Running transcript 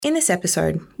In this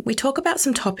episode, we talk about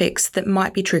some topics that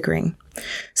might be triggering.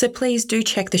 So please do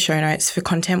check the show notes for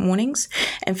content warnings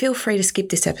and feel free to skip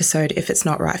this episode if it's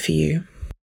not right for you.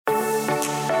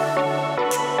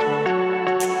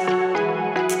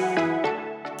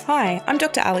 Hi, I'm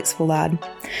Dr. Alix.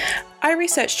 I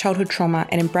research childhood trauma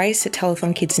and embrace at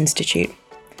Telethon Kids Institute.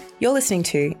 You're listening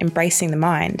to Embracing the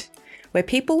Mind, where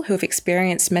people who have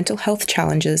experienced mental health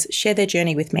challenges share their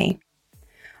journey with me.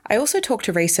 I also talk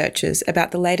to researchers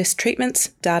about the latest treatments,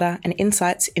 data and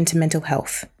insights into mental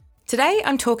health. Today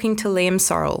I'm talking to Liam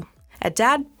Sorrell, a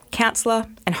dad, counsellor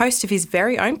and host of his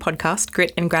very own podcast,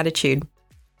 Grit and Gratitude.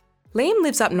 Liam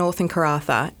lives up north in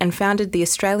Karratha and founded the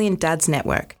Australian Dads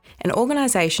Network, an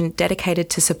organisation dedicated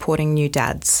to supporting new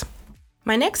dads.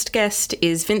 My next guest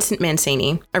is Vincent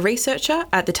Mancini, a researcher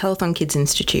at the Telethon Kids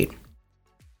Institute.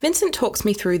 Vincent talks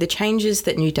me through the changes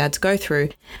that new dads go through,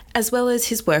 as well as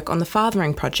his work on the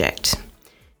Fathering Project.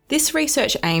 This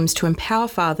research aims to empower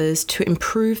fathers to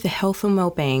improve the health and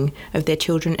wellbeing of their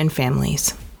children and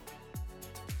families.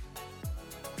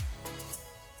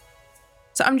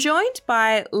 So I'm joined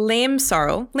by Liam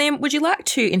Sorrell. Liam, would you like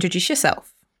to introduce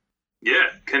yourself? Yeah,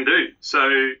 can do.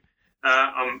 So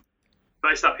I'm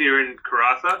based up here in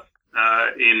Karratha,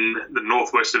 in the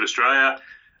northwest of Australia.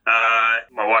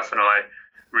 My wife and I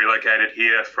relocated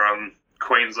here from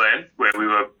Queensland, where we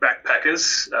were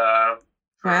backpackers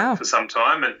for some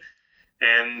time,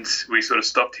 and we sort of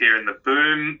stopped here in the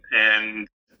boom and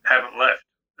haven't left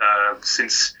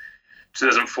since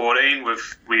 2014.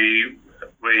 We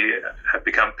have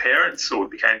become parents, or we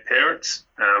became parents.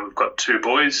 We've got two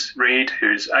boys, Reed,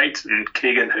 who's 8, and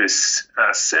Keegan, who's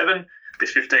 7. They're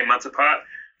 15 months apart,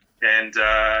 and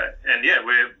yeah,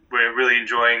 we're really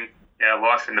enjoying our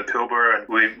life in the Pilbara,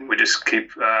 and we just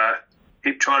keep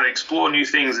trying to explore new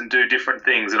things and do different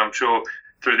things. And I'm sure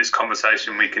through this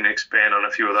conversation we can expand on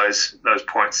a few of those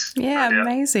points. Yeah,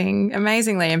 amazing,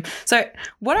 Liam. So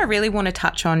what I really want to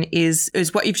touch on is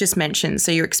what you've just mentioned.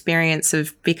 So your experience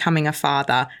of becoming a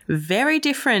father, very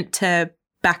different to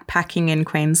backpacking in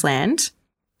Queensland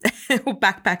or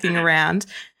backpacking around.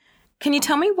 Can you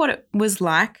tell me what it was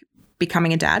like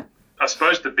becoming a dad? I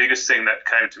suppose the biggest thing that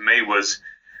came to me was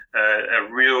a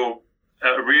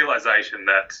realization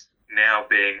that now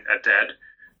being a dad,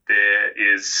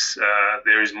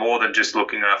 there is more than just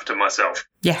looking after myself.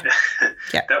 Yeah.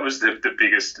 That was the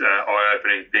biggest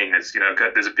eye-opening thing. Is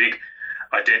there's a big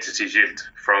identity shift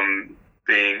from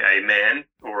being a man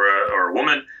or a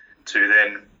woman to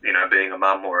then being a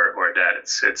mum or a dad.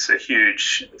 It's a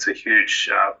huge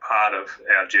part of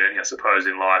our journey, I suppose,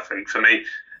 in life. And for me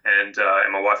and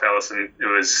my wife Alison, it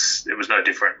was no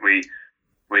different. We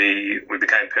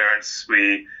became parents.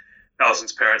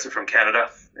 Alison's parents are from Canada,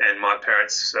 and my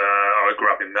parents, I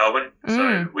grew up in Melbourne.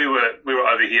 So we were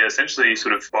over here essentially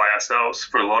sort of by ourselves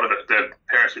for a lot of it. The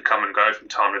parents would come and go from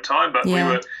time to time, but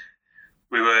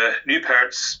we were new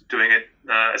parents doing it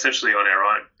essentially on our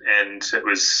own, and it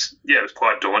was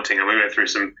quite daunting. And we went through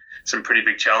some pretty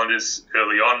big challenges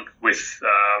early on with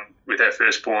our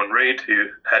firstborn Reed, who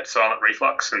had silent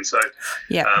reflux, and so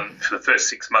for the first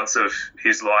 6 months of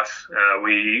his life,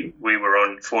 we were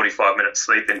on 45-minute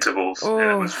sleep intervals,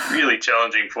 and it was really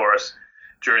challenging for us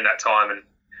during that time.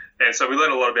 And so we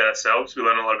learned a lot about ourselves. We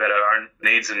learned a lot about our own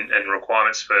needs and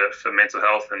requirements for mental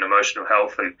health and emotional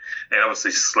health, and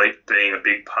obviously sleep being a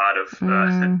big part of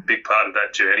that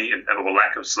journey, and or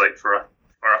lack of sleep for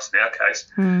us in our case.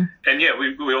 And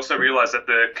we also realised that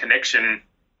the connection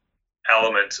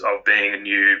element of being a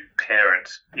new parent,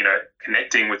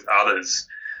 connecting with others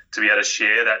to be able to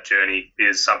share that journey,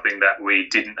 is something that we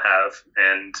didn't have,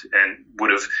 and would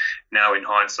have now in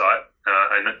hindsight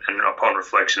and upon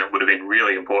reflection, it would have been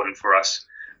really important for us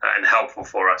and helpful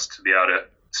for us to be able to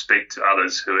speak to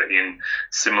others who are in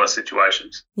similar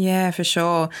situations. Yeah, for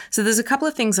sure. So there's a couple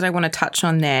of things that I want to touch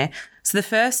on there. So the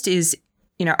first is,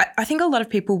 I think a lot of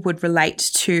people would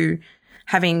relate to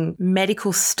having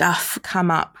medical stuff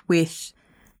come up with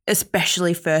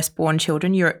especially firstborn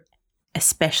children. You're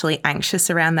especially anxious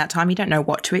around that time. You don't know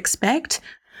what to expect.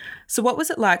 So what was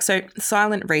it like? So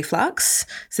silent reflux.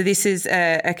 So this is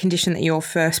a condition that your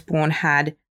firstborn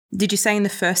had. Did you say in the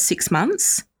first 6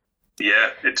 months? Yeah,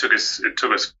 it took us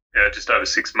just over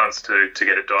 6 months to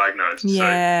get it diagnosed.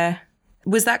 Yeah. So.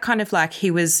 Was that kind of like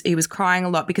he was crying a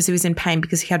lot because he was in pain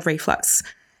because he had reflux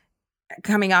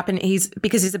coming up, and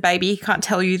because he's a baby, he can't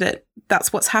tell you that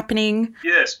that's what's happening?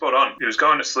 Yeah, spot on. He was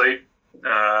going to sleep.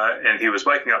 And he was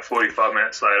waking up 45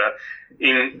 minutes later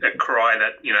in a cry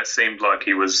that seemed like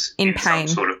he was in pain.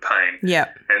 Some sort of pain.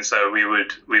 Yeah. And so we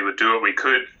would do what we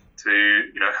could to,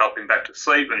 help him back to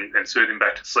sleep and soothe him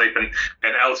back to sleep. And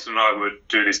Alison and I would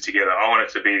do this together. I wanted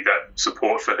to be that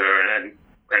support for her,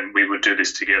 and we would do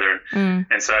this together.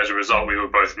 And so as a result, we were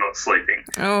both not sleeping.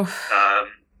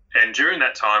 And during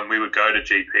that time, we would go to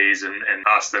GPs and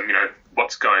ask them,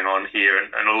 what's going on here?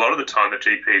 And a lot of the time, the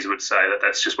GPs would say that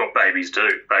that's just what babies do.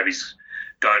 Babies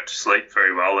don't sleep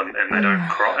very well, and they don't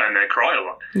cry, and they cry a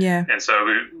lot. Yeah. And so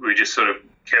we just sort of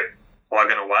kept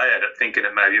plugging away at it, thinking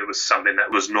that maybe it was something that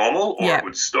was normal, or it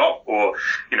would stop, or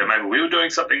maybe we were doing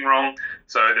something wrong.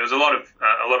 So there was a lot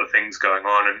of things going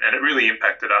on, and it really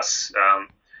impacted us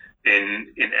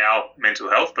in our mental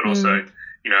health, but also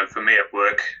for me at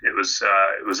work, it was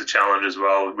a challenge as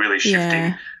well. Really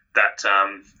shifting that.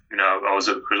 I was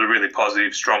a really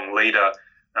positive, strong leader,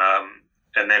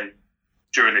 and then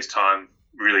during this time,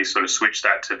 really sort of switched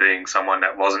that to being someone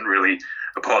that wasn't really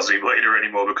a positive leader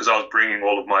anymore, because I was bringing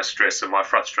all of my stress and my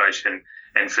frustration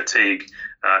and fatigue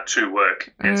to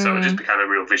work. And so it just became a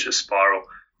real vicious spiral.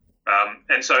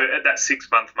 And so at that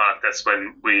 6-month mark, that's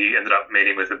when we ended up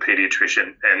meeting with a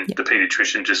pediatrician, and the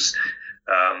pediatrician just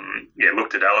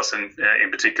looked at Alison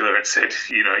in particular and said,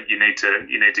 you need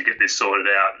to get this sorted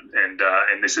out,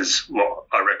 and this is what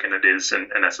I reckon it is.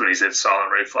 And that's when he said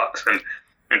silent reflux.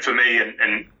 And for me,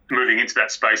 and moving into that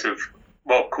space of,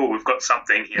 well, cool, we've got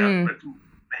something here, but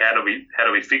how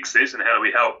do we fix this, and how do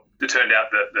we help? It turned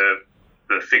out that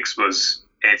the fix was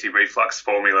anti-reflux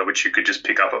formula, which you could just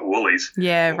pick up at Woolies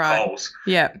or Coles.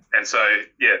 Yeah. And so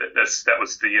that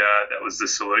was the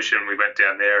solution. We went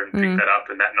down there and picked that up,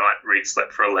 and that night Reed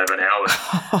slept for 11 hours.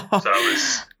 So it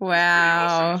was pretty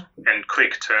awesome and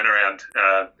quick turnaround,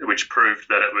 which proved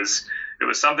that it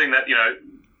was something that,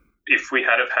 if we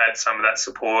had have had some of that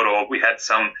support, or we had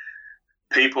some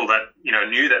people that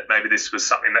knew that maybe this was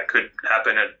something that could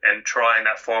happen, and trying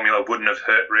that formula wouldn't have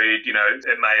hurt Reed.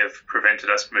 It may have prevented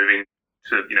us moving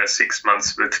to 6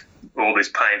 months with all this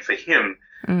pain for him.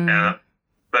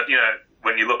 But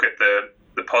when you look at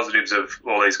the positives of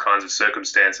all these kinds of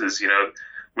circumstances,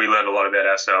 we learned a lot about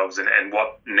ourselves and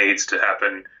what needs to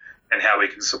happen, and how we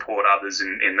can support others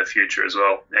in the future as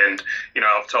well. And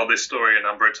I've told this story a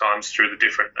number of times through the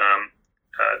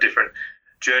different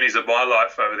journeys of my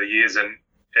life over the years, and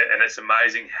it's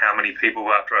amazing how many people,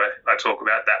 after I talk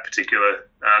about that particular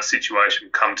situation,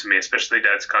 come to me, especially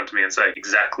dads, come to me and say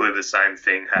exactly the same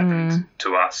thing happened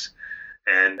to us.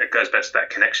 And it goes back to that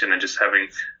connection and just having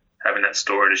that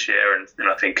story to share. And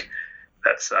I think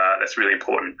that's really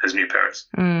important as new parents.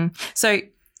 So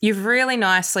you've really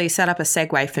nicely set up a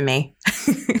segue for me.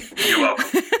 You're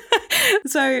welcome.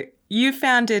 So you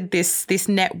founded this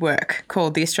network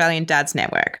called the Australian Dads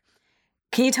Network.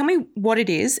 Can you tell me what it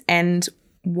is and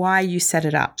why you set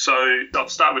it up? So I'll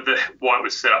start with why it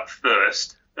was set up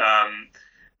first,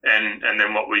 and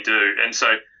then what we do. And so,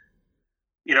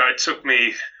 it took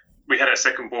me. We had our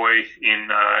second boy in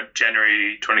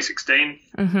January 2016.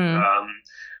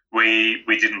 We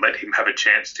didn't let him have a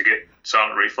chance to get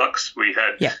silent reflux. We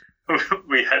had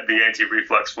the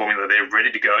anti-reflux formula there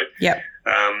ready to go.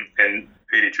 And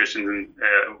pediatricians and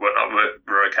whatnot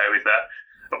were okay with that.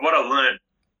 But what I learned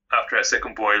after our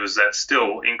second boy was that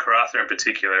still in Karratha in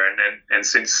particular, and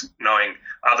since knowing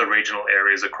other regional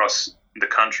areas across the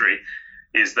country,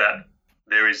 is that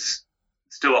there is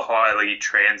still a highly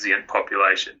transient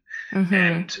population.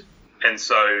 And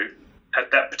so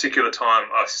at that particular time,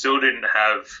 I still didn't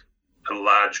have a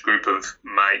large group of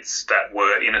mates that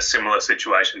were in a similar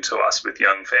situation to us, with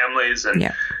young families and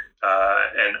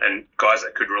guys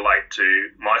that could relate to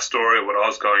my story, what I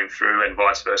was going through, and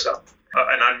vice versa.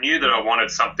 And I knew that I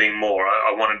wanted something more.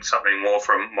 I wanted something more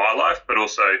from my life, but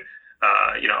also,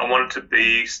 I wanted to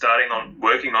be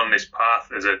working on this path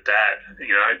as a dad,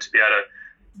 to be able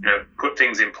to, put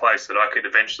things in place that I could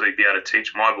eventually be able to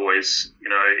teach my boys,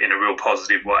 in a real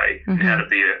positive way, how to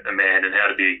be a man and how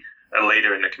to be a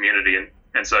leader in the community.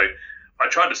 And so I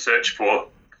tried to search for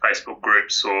Facebook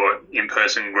groups or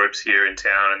in-person groups here in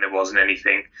town, and there wasn't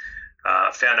anything.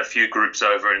 Found a few groups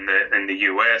over in the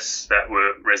US that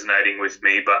were resonating with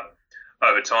me, but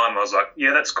over time I was like,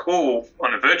 yeah, that's cool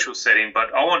on a virtual setting,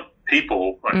 but I want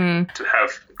people to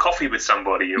have coffee with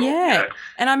somebody.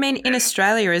 And I mean, in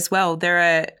Australia as well,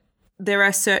 there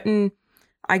are certain,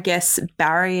 I guess,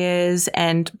 barriers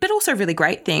but also really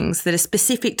great things that are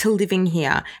specific to living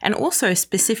here, and also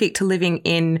specific to living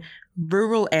in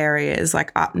rural areas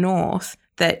like up north,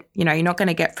 that, you're not going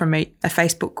to get from a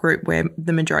Facebook group where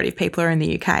the majority of people are in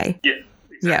the UK. Yeah,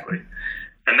 exactly. Yeah.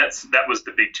 And that was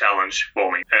the big challenge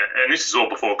for me. And this is all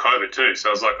before COVID too.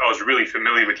 So I was really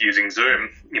familiar with using Zoom,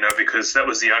 because that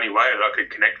was the only way that I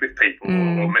could connect with people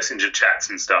or messenger chats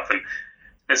and stuff.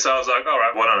 And And so I was like, all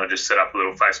right, why don't I just set up a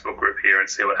little Facebook group here and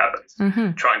see what happens?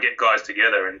 Mm-hmm. Try and get guys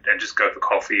together and just go for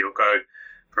coffee or go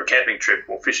for a camping trip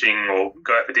or fishing or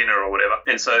go out for dinner or whatever.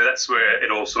 And so that's where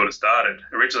it all sort of started.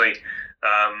 Originally,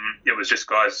 it was just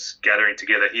guys gathering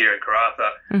together here in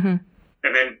Karratha. Mm-hmm.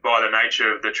 And then by the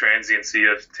nature of the transiency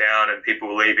of town and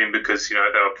people leaving because, they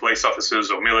were police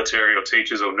officers or military or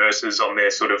teachers or nurses on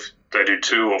their they do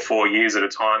 2 or 4 years at a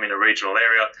time in a regional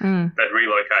area, they'd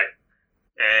relocate.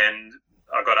 And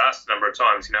I got asked a number of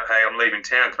times, hey, I'm leaving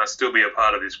town. Can I still be a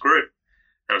part of this group?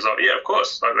 And I was like, yeah, of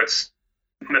course. Like,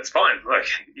 that's fine. Like,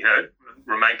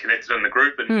 remain connected in the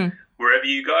group and wherever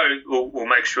you go, we'll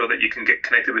make sure that you can get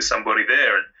connected with somebody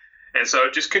there. And so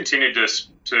it just continued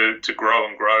to grow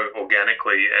and grow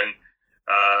organically.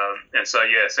 And so,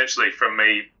 yeah, essentially from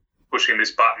me pushing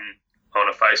this button on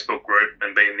a Facebook group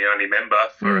and being the only member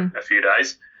for a few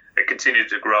days, it continued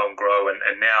to grow and grow.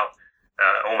 And now,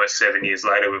 almost 7 years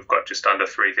later, we've got just under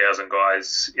 3,000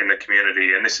 guys in the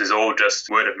community. And this is all just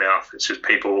word of mouth. It's just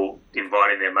people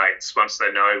inviting their mates. Once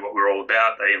they know what we're all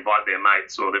about, they invite their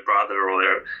mates or their brother or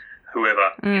their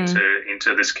whoever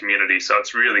into this community. So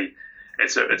it's really...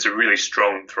 It's a really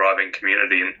strong, thriving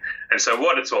community. And so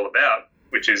what it's all about,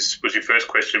 which was your first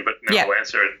question, but now I'll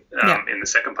answer it in the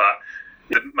second part.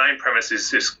 The main premise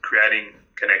is just creating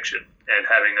connection and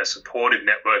having a supportive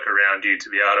network around you to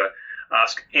be able to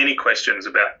ask any questions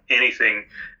about anything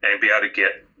and be able to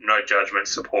get no judgment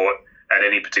support at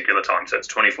any particular time. So it's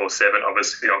 24/7,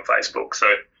 obviously, on Facebook. So,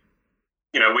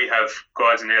 we have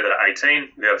guys in there that are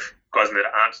 18. We have guys in there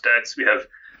that aren't dads. We have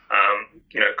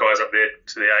guys up there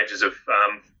to the ages of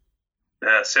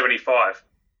 75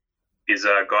 is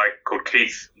a guy called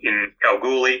Keith in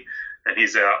Kalgoorlie, and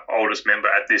he's our oldest member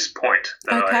at this point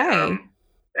that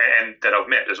I've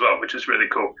met as well, which is really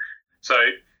cool. So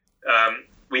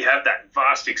we have that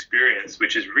vast experience,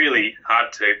 which is really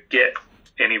hard to get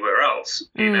anywhere else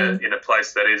in a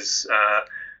place that is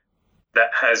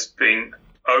that has been.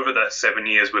 Over the 7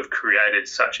 years, we've created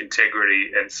such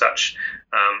integrity and such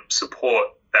support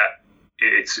that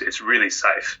it's really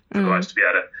safe for guys to be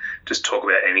able to just talk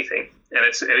about anything. And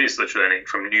it is literally anything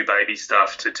from new baby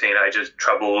stuff to teenager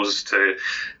troubles to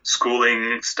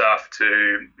schooling stuff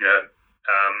to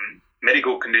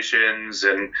medical conditions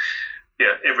and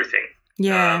everything.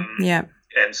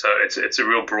 And so it's a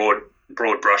real broad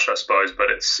brush, I suppose, but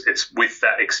it's with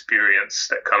that experience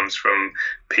that comes from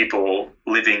people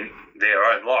living their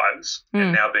own lives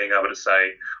and now being able to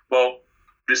say, well,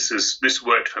 this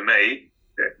worked for me.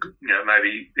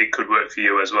 Maybe it could work for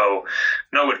you as well.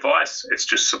 No advice. It's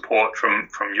just support from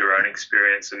your own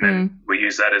experience, and then we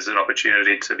use that as an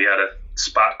opportunity to be able to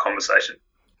spark conversation.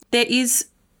 There is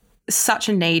such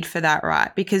a need for that,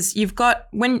 right? Because you've got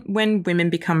when women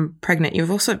become pregnant,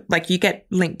 you've also you get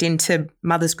linked into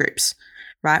mothers groups,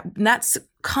 right? And that's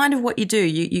kind of what you do.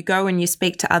 You go and you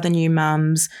speak to other new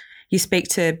mums. You speak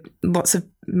to lots of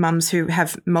mums who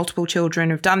have multiple children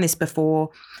who've done this before,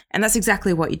 and that's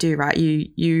exactly what you do, right?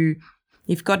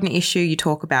 You've got an issue, you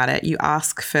talk about it, you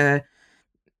ask for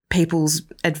people's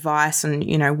advice and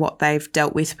what they've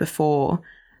dealt with before,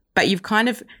 but you've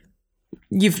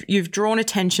drawn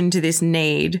attention to this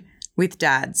need with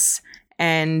dads,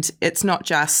 and it's not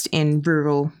just in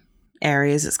rural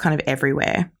areas; it's kind of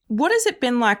everywhere. What has it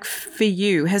been like for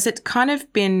you? Has it kind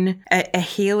of been a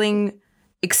healing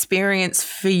experience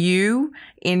for you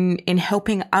in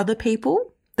helping other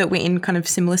people that were in kind of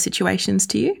similar situations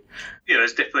to you? Yeah,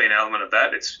 there's definitely an element of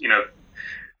that. It's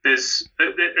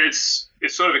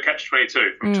it's sort of a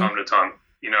catch-22 from time to time,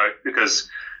 because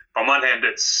on one hand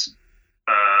it's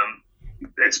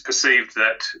perceived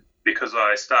that because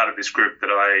I started this group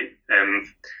that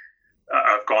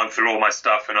I've gone through all my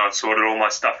stuff and I've sorted all my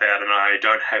stuff out and I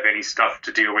don't have any stuff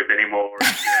to deal with anymore.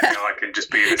 And, now I can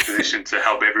just be in this position to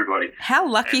help everybody. How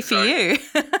lucky for you.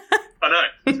 I know.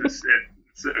 It's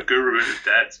a guru of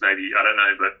dads, maybe. I don't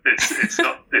know, but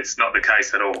it's not the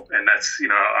case at all. And that's,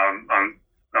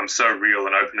 I'm so real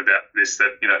and open about this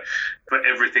that, for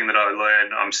everything that I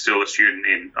learn, I'm still a student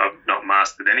in. I've not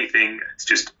mastered anything. It's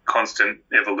just constant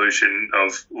evolution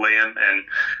of Liam, and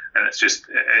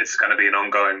it's going to be an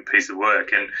ongoing piece of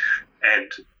work.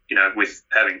 And with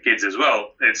having kids as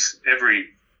well, it's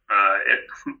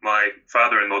my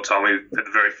father-in-law told me at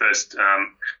the very first,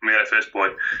 when we had our first boy,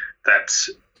 that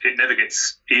it never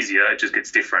gets easier, it just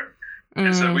gets different.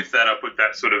 And so with that, I put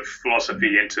that sort of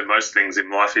philosophy into most things in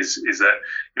life is that,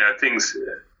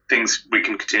 things we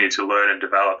can continue to learn and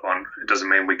develop on. It doesn't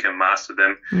mean we can master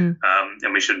them,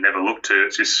 and we should never look to.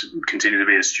 It's just continue to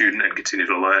be a student and continue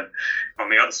to learn. On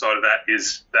the other side of that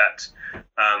is that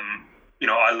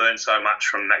I learned so much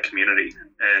from that community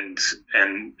and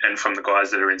from the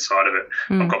guys that are inside of it.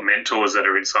 I've got mentors that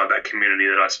are inside that community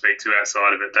that I speak to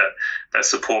outside of it that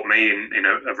support me in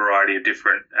a variety of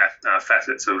different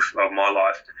facets of my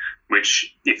life,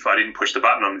 which if I didn't push the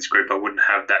button on this group, I wouldn't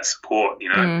have that support,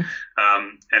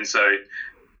 and so,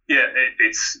 yeah,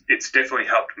 it's definitely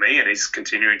helped me, and it's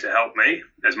continuing to help me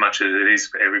as much as it is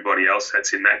for everybody else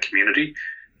that's in that community.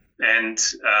 And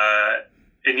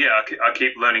yeah, I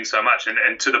keep learning so much,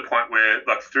 and to the point where,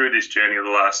 like, through this journey of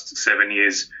the last 7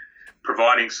 years,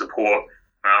 providing support,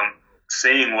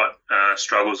 seeing what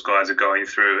struggles guys are going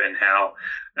through and how,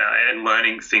 and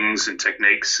learning things and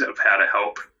techniques of how to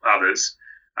help others,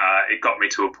 it got me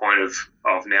to a point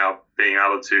of now being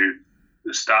able to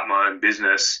start my own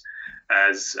business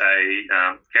as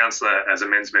a counsellor, as a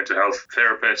men's mental health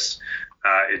therapist.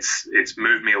 It's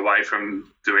moved me away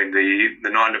from doing the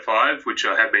 9 to 5, which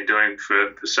I have been doing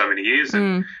for so many years,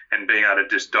 and being able to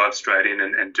just dive straight in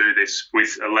and do this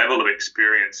with a level of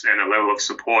experience and a level of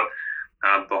support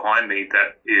behind me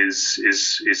that is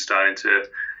starting to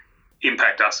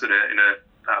impact us in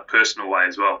a personal way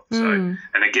as well. So,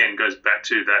 and again, goes back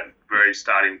to that very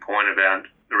starting point around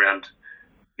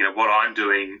what I'm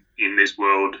doing in this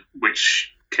world,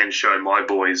 which can show my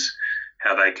boys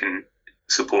how they can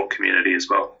support community as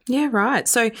well. Yeah, right.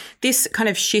 So this kind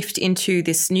of shift into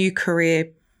this new career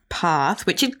path,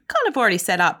 which you'd kind of already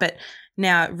set up, but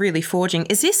now really forging,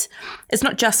 it's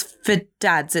not just for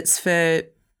dads, it's for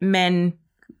men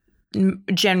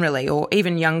generally, or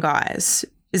even young guys.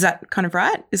 Is that kind of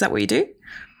right? Is that what you do?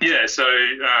 Yeah, so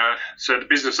the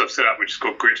business I've set up, which is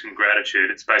called Grit and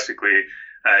Gratitude, it's basically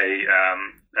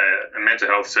a mental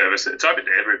health service. It's open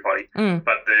to everybody,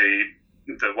 but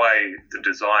the way the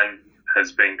design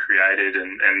has been created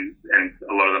and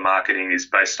a lot of the marketing is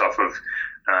based off of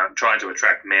trying to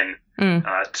attract men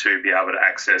to be able to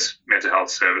access mental health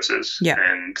services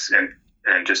and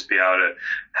just be able to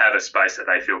have a space that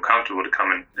they feel comfortable to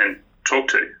come and talk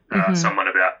to someone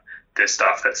about their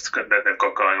stuff that they've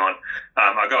got going on.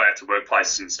 I go out to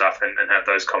workplaces and stuff and have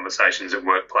those conversations in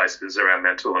workplaces around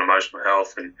mental and emotional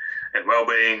health and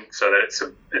wellbeing, so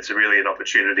that it's really an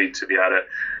opportunity to be able to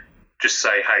just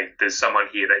say, hey, there's someone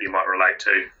here that you might relate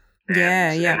to.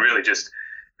 And really just,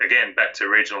 again, back to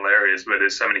regional areas where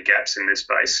there's so many gaps in this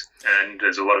space and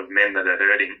there's a lot of men that are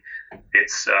hurting.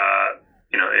 It's,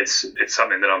 it's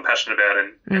something that I'm passionate about,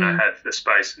 and I have the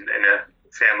space, and in our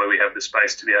family we have the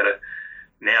space to be able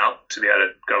to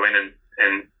go in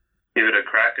and give it a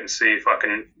crack and see if I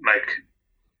can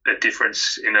make a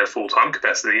difference in a full-time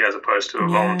capacity as opposed to a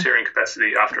volunteering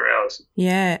capacity after hours.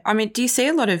 Yeah. I mean, do you see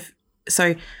a lot of –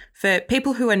 so for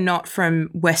people who are not from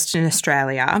Western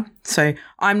Australia, so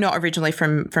I'm not originally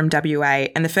from WA,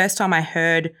 and the first time I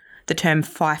heard the term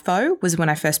FIFO was when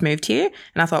I first moved here,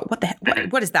 and I thought,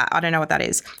 what is that? I don't know what that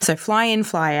is. So fly in,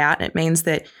 fly out. It means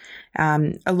that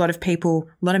a lot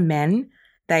of men,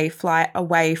 they fly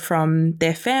away from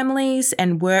their families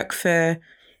and work for,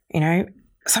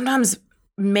 sometimes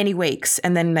many weeks,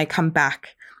 and then they come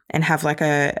back and have like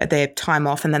their time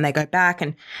off, and then they go back,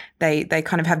 and they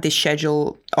kind of have this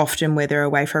schedule often where they're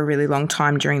away for a really long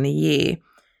time during the year.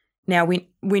 Now, we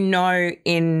know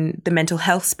in the mental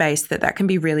health space that can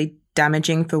be really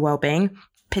damaging for wellbeing,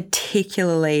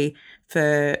 particularly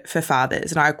for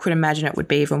fathers. And I could imagine it would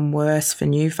be even worse for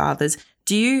new fathers.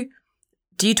 Do you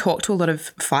talk to a lot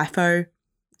of FIFO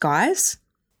guys?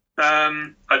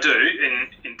 I do,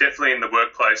 in definitely in the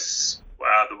workplace.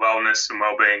 The wellness and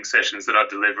wellbeing sessions that I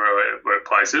deliver at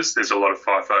workplaces, there's a lot of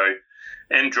FIFO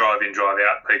and drive-in,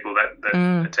 drive-out people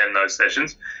that attend those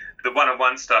sessions. The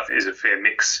one-on-one stuff is a fair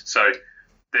mix. So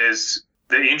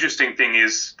the interesting thing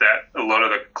is that a lot of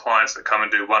the clients that come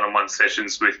and do one-on-one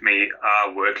sessions with me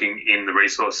are working in the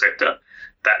resource sector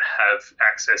that have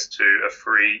access to a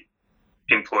free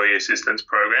employee assistance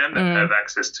program, that have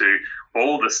access to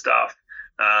all the stuff.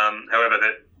 However,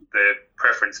 their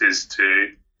preference is to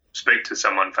speak to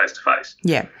someone face-to-face.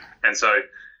 Yeah. And so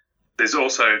there's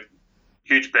also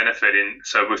huge benefit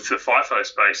with the FIFO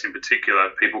space in particular,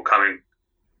 people coming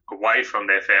away from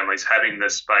their families, having the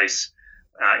space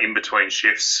in between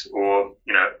shifts or,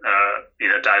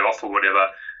 day off or whatever,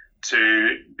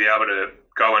 to be able to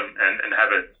go and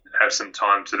have some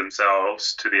time to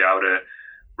themselves to be able to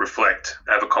reflect,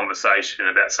 have a conversation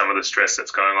about some of the stress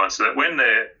that's going on, so that when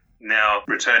they're now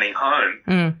returning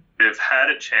home, they've had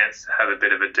a chance to have a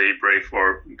bit of a debrief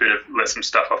or a bit of let some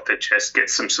stuff off their chest, get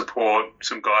some support,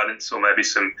 some guidance, or maybe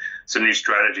some new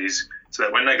strategies, so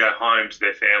that when they go home to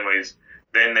their families,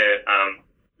 then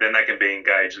they can be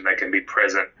engaged and they can be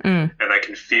present, and they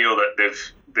can feel that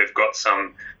they've got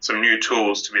some new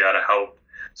tools to be able to help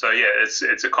So yeah,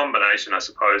 it's a combination, I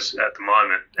suppose, at the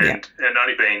moment, and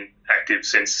only been active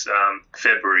since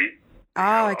February.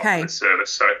 Oh, okay. The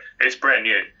service, so it's brand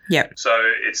new. Yep. So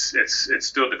it's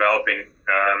still developing.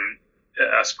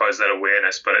 I suppose that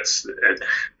awareness, but it's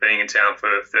being in town for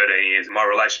 13 years. My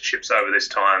relationships over this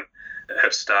time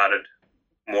have started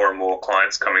more and more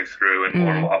clients coming through and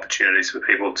more and more opportunities for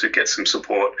people to get some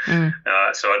support.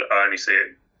 So I only see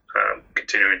it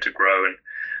continuing to grow,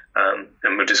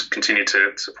 and we'll just continue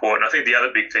to support. And I think the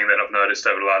other big thing that I've noticed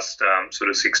over the last sort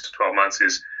of 6 to 12 months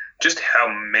is just how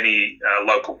many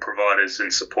local providers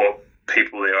and support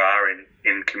people there are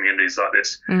in communities like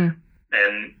this. And,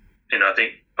 I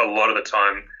think a lot of the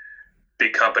time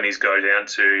big companies go down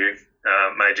to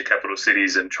major capital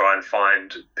cities and try and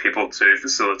find people to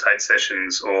facilitate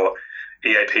sessions, or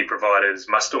EAP providers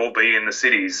must all be in the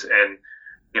cities. And,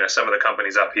 some of the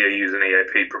companies up here use an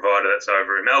EAP provider that's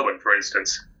over in Melbourne, for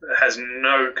instance, has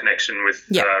no connection with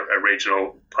a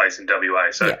regional place in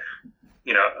WA. So,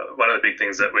 one of the big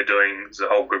things that we're doing is a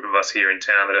whole group of us here in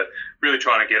town that are really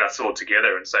trying to get us all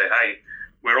together and say, hey,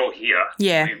 we're all here.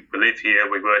 Yeah. We live here,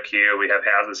 we work here, we have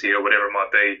houses here, whatever it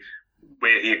might be.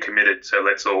 We're here committed, so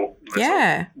let's all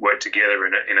work together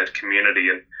in a community,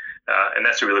 and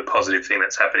that's a really positive thing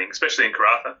that's happening, especially in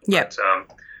Karratha. Yeah. But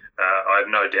I have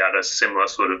no doubt a similar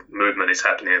sort of movement is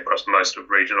happening across most of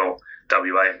regional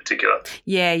WA in particular.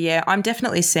 Yeah. I'm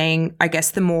definitely seeing, I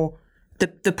guess,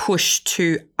 the push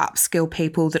to upskill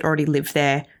people that already live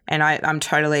there, and I'm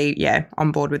totally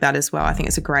on board with that as well. I think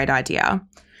it's a great idea.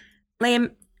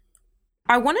 Liam,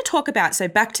 I want to talk about, so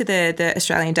back to the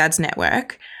Australian Dads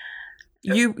Network.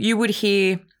 Yep. You would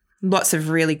hear lots of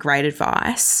really great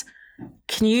advice.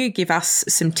 Can you give us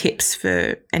some tips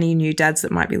for any new dads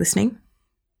that might be listening?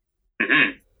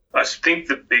 I think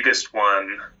the biggest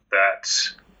one that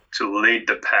to lead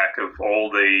the pack of all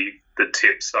the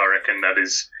tips, I reckon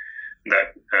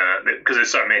that because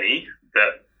there's so many,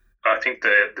 that I think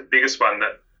the biggest one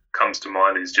that comes to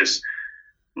mind is just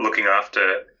looking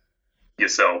after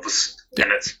yourselves,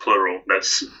 and it's plural.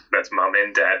 That's mum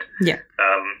and dad. Yeah.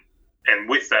 And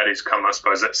with that is come, I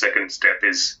suppose, that second step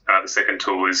is the second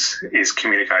tool is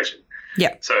communication.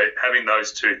 Yeah. So having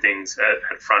those two things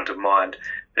at front of mind,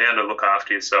 down to look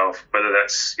after yourself, whether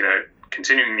that's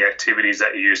continuing the activities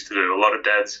that you used to do. A lot of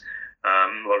dads,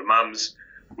 a lot of mums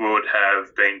would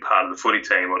have been part of the footy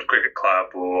team or the cricket club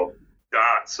or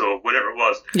darts or whatever it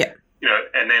was. Yeah.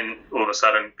 And then all of a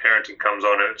sudden parenting comes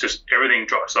on and it just everything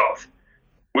drops off.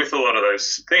 With a lot of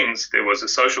those things, there was a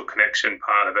social connection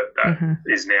part of it that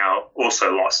is now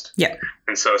also lost. Yeah.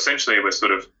 And so essentially we're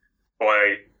sort of,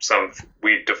 by some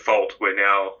weird default, we're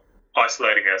now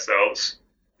isolating ourselves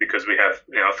because we have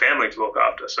a family to look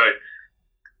after. So,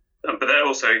 but that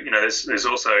also, there's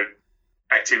also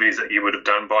activities that you would have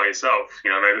done by yourself.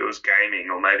 Maybe it was gaming,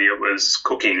 or maybe it was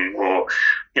cooking, or,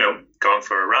 going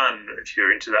for a run if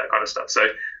you're into that kind of stuff. So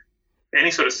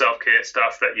any sort of self-care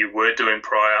stuff that you were doing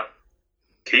prior,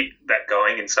 keep that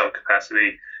going in some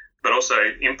capacity, but also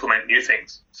implement new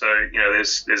things. So,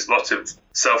 there's lots of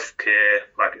self-care,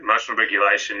 like emotional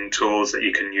regulation tools that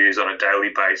you can use on a daily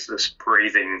basis,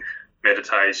 breathing,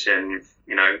 meditation,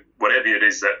 whatever it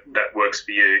is that works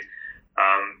for you.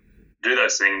 Do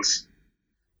those things,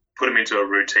 put them into a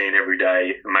routine every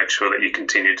day, and make sure that you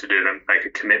continue to do them. Make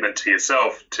a commitment to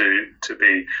yourself to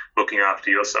be looking after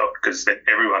yourself, because then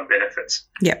everyone benefits.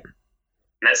 Yep. And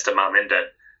that's to mum and dad.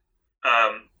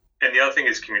 And the other thing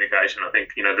is communication. I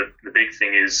think, the big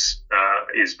thing is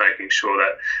making sure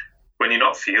that when you're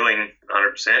not feeling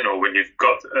 100%, or when you've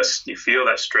got you feel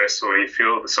that stress, or you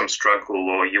feel some struggle,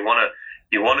 or you want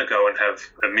to go and have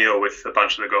a meal with a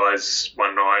bunch of the guys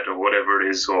one night or whatever it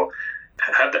is, or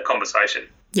have that conversation.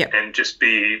 Yeah. And just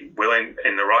be willing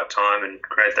in the right time and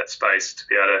create that space to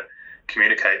be able to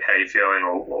communicate how you're feeling,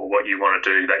 or what you want to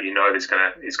do that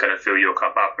is going to fill your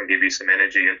cup up and give you some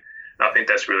energy. And I think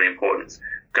that's really important.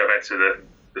 Go back to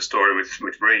the story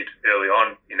with Reed early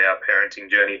on in our parenting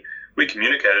journey. We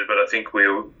communicated, but I think we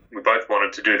both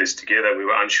wanted to do this together. We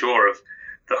were unsure of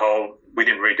we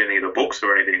didn't read any of the books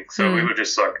or anything. So we were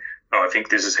just like, I think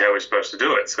this is how we're supposed to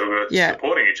do it. So we were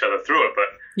supporting each other through it. But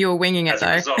you were winging it, though.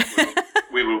 As a result,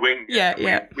 we were winging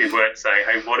it. We weren't saying,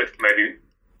 hey, what if maybe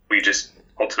we just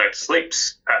alternate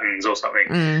sleeps patterns or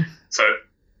something? So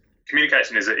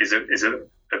communication is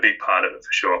a big part of it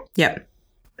for sure. Yeah.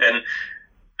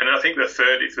 And I think the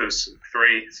third, if there's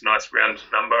three, it's a nice round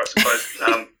number, I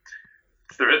suppose.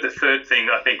 The third thing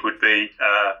I think would be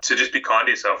to just be kind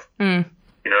to yourself.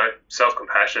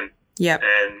 Self-compassion. Yeah.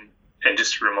 And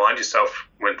just remind yourself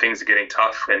when things are getting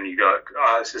tough and you go,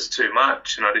 oh, this is too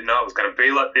much and I didn't know it was going to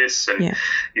be like this, and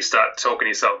you start talking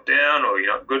yourself down, or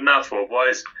you're not good enough, or why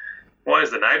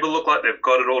does the neighbour look like they've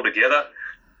got it all together?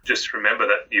 Just remember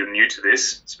that you're new to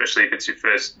this, especially if it's your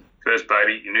first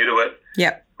baby. You're new to it.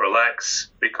 Yep. Relax.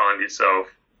 Be kind to yourself.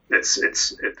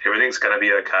 Everything's going to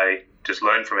be okay. Just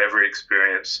learn from every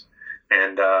experience,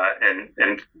 and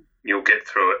you'll get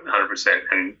through it 100%.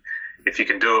 And if you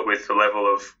can do it with a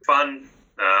level of fun,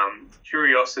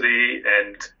 curiosity,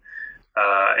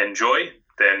 and joy,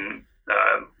 then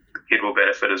it will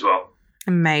benefit as well.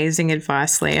 Amazing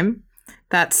advice, Liam.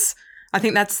 I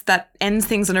think that ends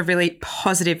things on a really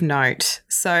positive note.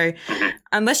 So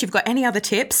unless you've got any other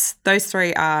tips, those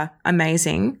three are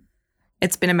amazing.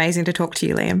 It's been amazing to talk to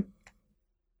you, Liam.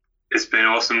 It's been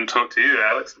awesome to talk to you,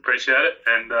 Alex. Appreciate it.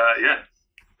 And,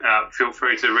 feel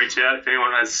free to reach out if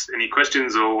anyone has any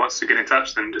questions or wants to get in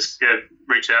touch, then just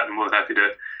reach out, and we're happy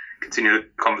to continue the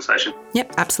conversation.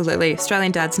 Yep, absolutely.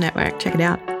 Australian Dads Network. Check it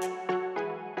out.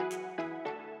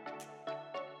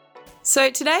 So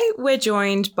today we're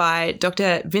joined by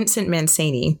Dr. Vincent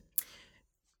Mancini.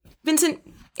 Vincent,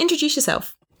 introduce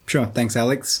yourself. Sure. Thanks,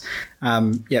 Alix.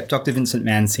 Dr. Vincent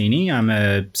Mancini. I'm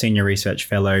a senior research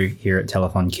fellow here at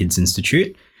Telethon Kids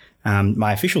Institute.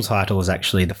 My official title is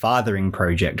actually the Fathering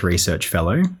Project Research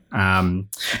Fellow,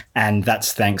 and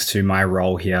that's thanks to my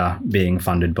role here being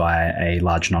funded by a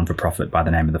large non-for-profit by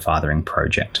the name of the Fathering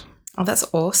Project. Oh, that's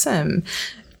awesome.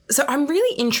 So I'm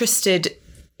really interested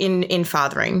in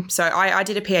fathering. So I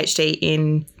did a PhD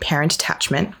in parent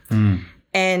attachment,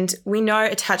 and we know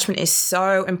attachment is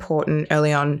so important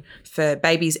early on for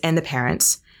babies and the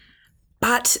parents,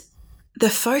 but the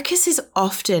focus is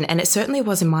often, and it certainly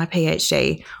was in my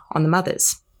PhD, on the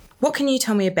mothers. What can you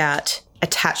tell me about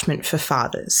attachment for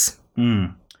fathers?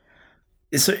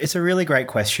 It's a really great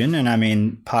question. And I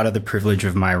mean, part of the privilege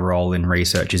of my role in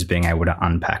research is being able to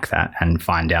unpack that and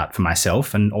find out for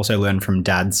myself, and also learn from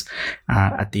dads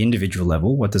at the individual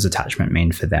level. What does attachment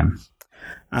mean for them?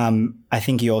 I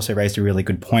think you also raised a really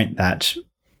good point that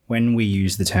when we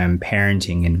use the term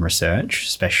parenting in research,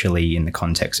 especially in the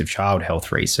context of child health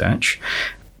research,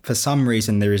 for some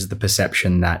reason there is the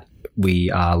perception that we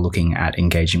are looking at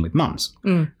engaging with mums.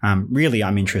 Really,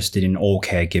 I'm interested in all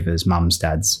caregivers, mums,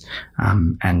 dads,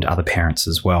 and other parents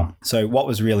as well. So what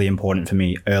was really important for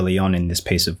me early on in this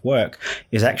piece of work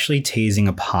is actually teasing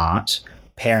apart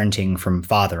parenting from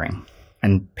fathering.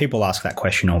 And people ask that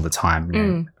question all the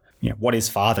time. You know, what is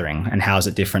fathering and how is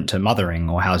it different to mothering,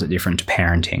 or how is it different to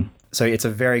parenting? So it's a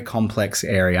very complex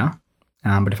area.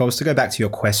 But if I was to go back to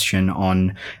your question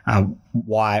on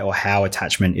why or how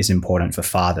attachment is important for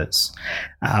fathers,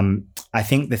 I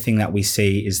think the thing that we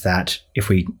see is that if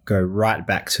we go right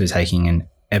back to taking an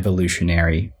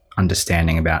evolutionary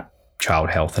understanding about child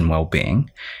health and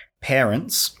well-being,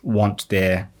 parents want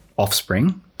their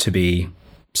offspring to be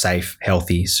safe,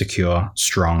 healthy, secure,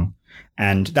 strong.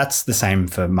 And that's the same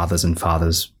for mothers and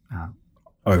fathers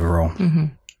overall.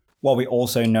 What we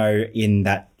also know in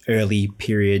that early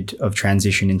period of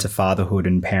transition into fatherhood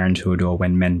and parenthood, or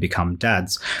when men become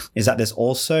dads, is that there's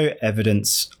also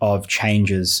evidence of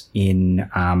changes in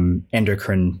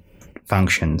endocrine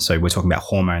function. So we're talking about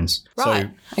hormones. Right.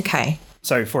 Okay.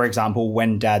 So, for example,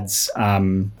 when dads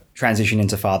transition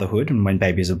into fatherhood and when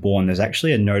babies are born, there's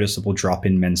actually a noticeable drop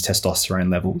in men's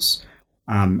testosterone levels.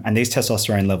 And these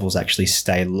testosterone levels actually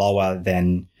stay lower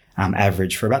than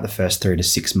average for about the first 3 to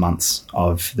 6 months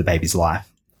of the baby's life.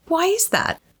 Why is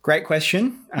that? Great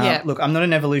question. Look, I'm not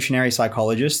an evolutionary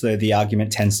psychologist, though the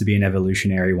argument tends to be an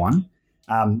evolutionary one.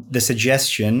 The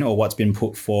suggestion, or what's been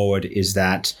put forward, is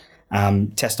that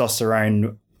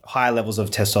higher levels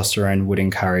of testosterone would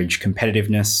encourage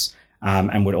competitiveness,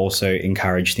 and would also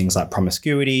encourage things like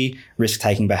promiscuity,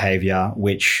 risk-taking behavior,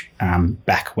 which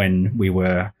back when we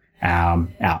were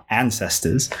our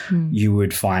ancestors, you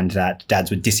would find that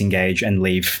dads would disengage and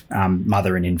leave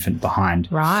mother and infant behind.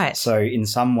 Right. So in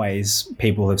some ways,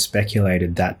 people have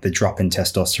speculated that the drop in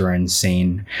testosterone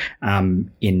seen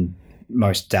in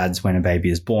most dads when a baby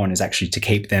is born is actually to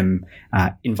keep them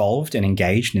involved and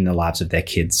engaged in the lives of their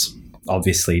kids.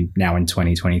 Obviously, now in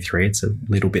 2023, it's a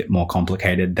little bit more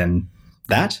complicated than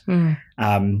that.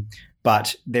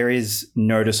 But there is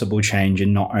noticeable change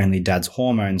in not only dad's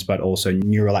hormones, but also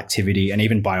neural activity and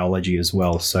even biology as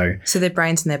well. So their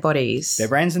brains and their bodies. Their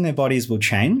brains and their bodies will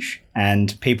change.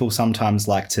 And people sometimes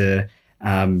like to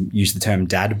use the term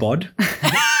dad bod.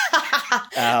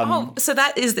 So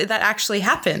that actually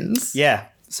happens. Yeah.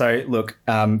 So look,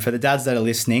 for the dads that are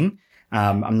listening,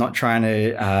 I'm not trying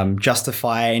to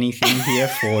justify anything here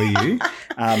for you,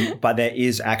 but there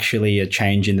is actually a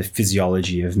change in the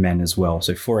physiology of men as well.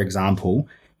 So, for example,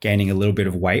 gaining a little bit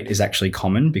of weight is actually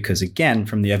common because, again,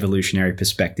 from the evolutionary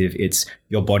perspective, it's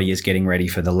your body is getting ready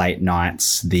for the late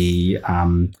nights, the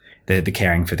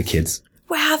caring for the kids.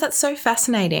 Wow, that's so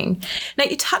fascinating. Now,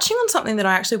 you're touching on something that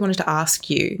I actually wanted to ask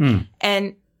you,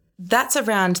 and that's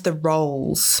around the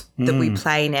roles that we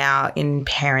play now in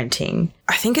parenting.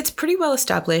 I think it's pretty well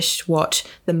established what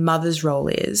the mother's role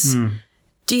is.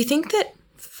 Do you think that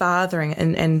fathering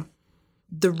and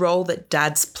the role that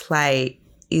dads play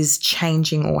is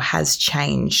changing or has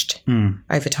changed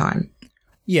over time?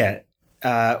 Yeah.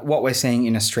 What we're seeing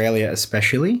in Australia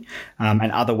especially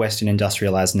and other Western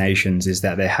industrialised nations is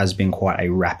that there has been quite a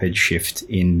rapid shift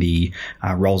in the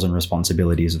roles and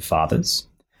responsibilities of fathers.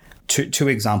 Two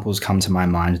examples come to my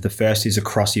mind. The first is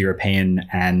across European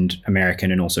and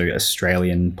American and also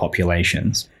Australian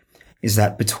populations, is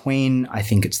that between, I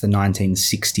think it's the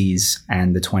 1960s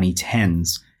and the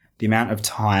 2010s, the amount of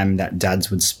time that dads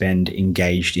would spend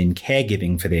engaged in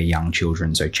caregiving for their young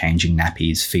children, so changing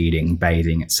nappies, feeding,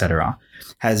 bathing, etc.,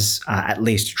 has at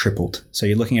least tripled. So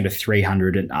you're looking at a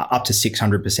 300 and up to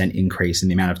 600% increase in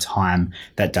the amount of time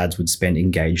that dads would spend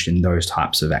engaged in those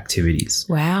types of activities.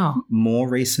 Wow. More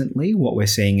recently, what we're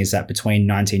seeing is that between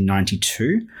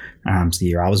 1992, it's the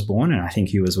year I was born, and I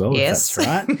think you as well, yes. if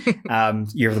that's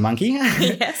right, year of the monkey.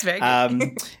 Yes, very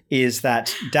good. Is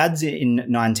that dads in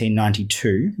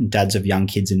 1992, dads of young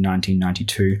kids in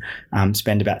 1992,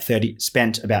 spent about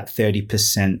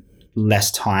 30%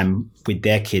 less time with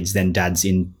their kids than dads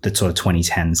in the sort of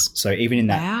 2010s. So even in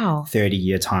that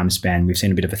 30-year time span, we've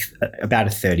seen a bit of about a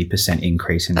 30%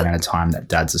 increase in the amount of time that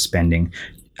dads are spending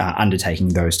undertaking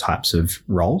those types of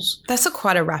roles. That's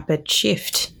quite a rapid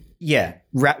shift. Yeah,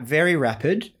 very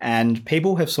rapid. And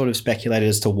people have sort of speculated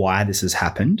as to why this has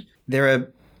happened. There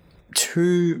are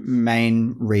two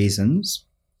main reasons.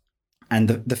 And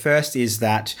the first is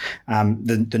that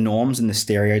the norms and the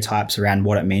stereotypes around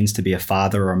what it means to be a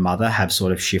father or a mother have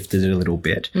sort of shifted a little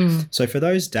bit. So for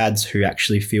those dads who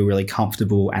actually feel really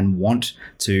comfortable and want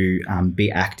to be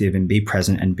active and be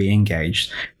present and be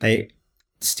engaged, they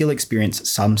still experience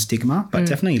some stigma, but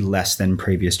definitely less than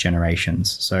previous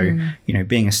generations. So, you know,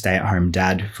 being a stay-at-home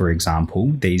dad, for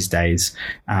example, these days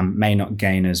may not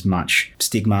gain as much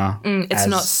stigma. It's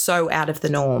not so out of the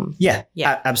norm. Yeah.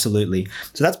 Absolutely.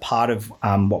 So that's part of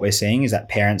what we're seeing is that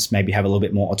parents maybe have a little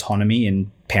bit more autonomy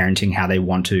in parenting how they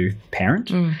want to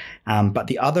parent. But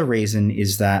the other reason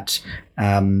is that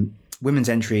women's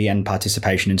entry and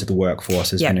participation into the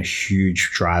workforce has been a huge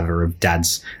driver of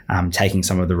dads taking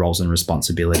some of the roles and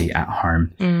responsibility at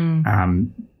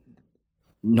home.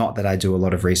 Not that I do a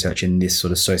lot of research in this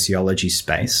sort of sociology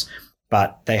space,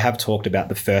 but they have talked about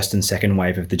the first and second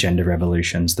wave of the gender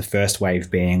revolutions, the first wave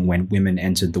being when women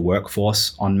entered the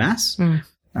workforce en masse,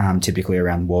 typically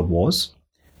around world wars.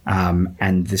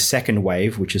 And the second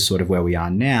wave, which is sort of where we are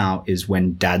now, is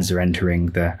when dads are entering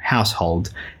the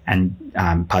household and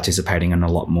participating in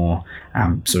a lot more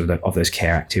sort of those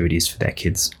care activities for their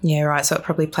kids. Yeah, right. So it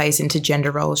probably plays into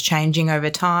gender roles changing over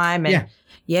time. And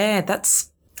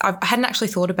I hadn't actually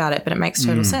thought about it, but it makes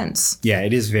total sense. Yeah,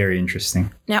 it is very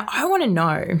interesting. Now, I want to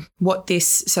know what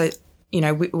this – so, you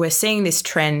know, we're seeing this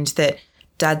trend that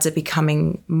dads are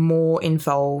becoming more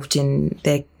involved in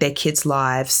their kids'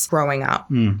 lives growing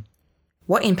up.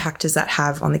 What impact does that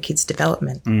have on the kids'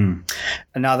 development?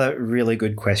 Another really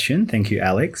good question. Thank you,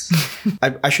 Alix.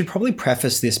 I should probably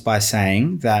preface this by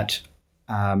saying that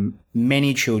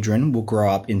many children will grow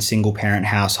up in single-parent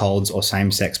households or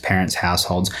same-sex parents'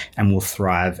 households and will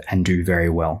thrive and do very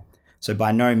well. So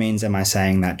by no means am I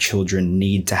saying that children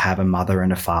need to have a mother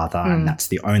and a father and that's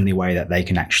the only way that they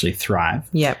can actually thrive.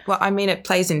 Yeah. Well, I mean, it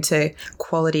plays into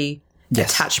quality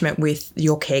attachment with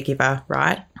your caregiver,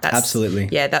 right? Absolutely.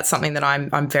 Yeah, that's something that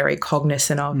I'm very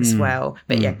cognizant of as well.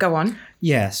 But yeah, go on.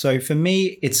 Yeah. So for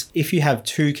me, it's if you have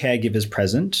two caregivers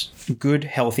present, good,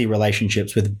 healthy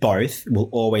relationships with both will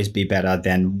always be better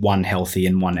than one healthy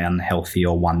and one unhealthy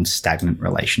or one stagnant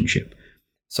relationship.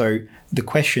 So the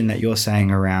question that you're saying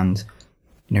around,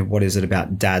 you know, what is it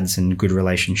about dads and good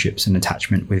relationships and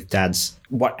attachment with dads?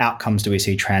 What outcomes do we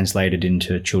see translated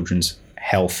into children's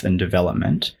health and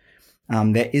development?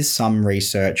 There is some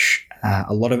research.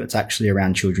 A lot of it's actually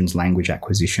around children's language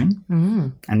acquisition.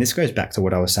 And this goes back to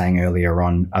what I was saying earlier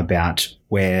on about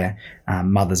where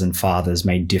mothers and fathers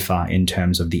may differ in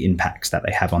terms of the impacts that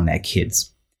they have on their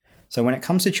kids. So when it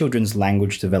comes to children's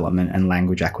language development and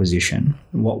language acquisition,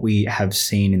 what we have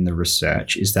seen in the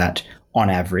research is that on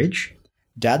average,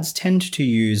 dads tend to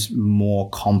use more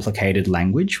complicated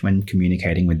language when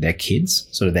communicating with their kids,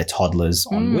 sort of their toddlers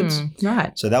onwards.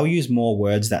 Right. So they'll use more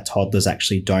words that toddlers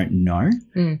actually don't know,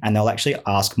 and they'll actually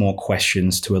ask more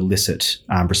questions to elicit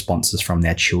responses from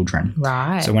their children.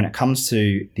 Right. So when it comes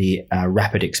to the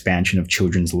rapid expansion of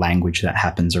children's language that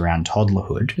happens around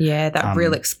toddlerhood. Yeah, that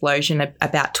real explosion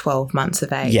about 12 months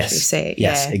of age. Yes. You see it.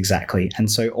 Yes, yeah. exactly.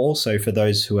 And so also for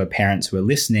those who are parents who are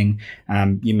listening,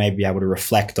 you may be able to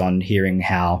reflect on hearing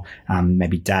how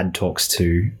maybe dad talks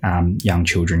to young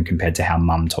children compared to how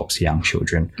mum talks to young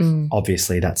children.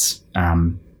 Obviously, that's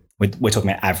we're talking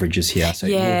about averages here, so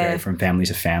it will vary from family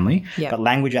to family. But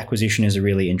language acquisition is a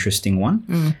really interesting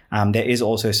one. There is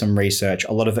also some research,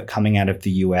 a lot of it coming out of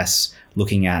the US,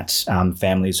 looking at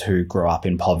families who grow up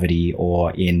in poverty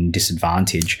or in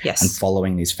disadvantage and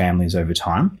following these families over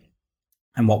time.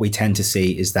 And what we tend to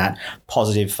see is that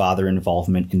positive father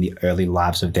involvement in the early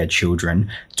lives of their children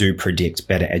do predict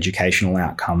better educational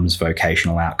outcomes,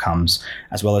 vocational outcomes,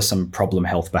 as well as some problem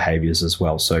health behaviours as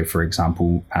well. So, for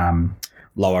example,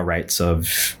 lower rates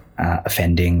of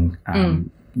offending,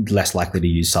 less likely to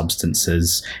use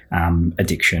substances,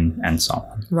 addiction, and so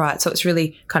on. Right. So it's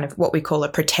really kind of what we call a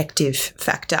protective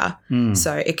factor.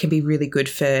 So it can be really good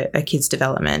for a kid's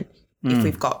development if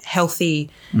we've got healthy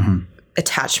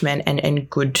attachment and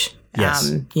good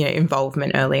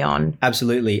involvement early on.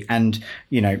 Absolutely. And,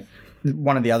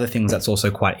 one of the other things that's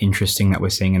also quite interesting that we're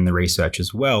seeing in the research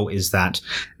as well is that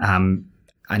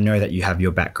I know that you have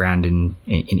your background in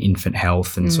infant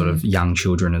health and sort of young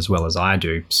children as well as I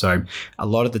do. So a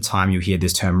lot of the time you hear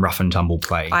this term rough and tumble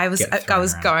play. I was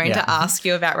going to ask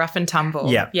you about rough and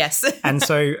tumble. Yeah. Yes. And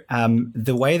so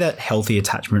the way that healthy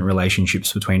attachment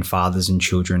relationships between fathers and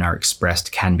children are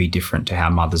expressed can be different to how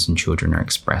mothers and children are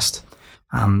expressed.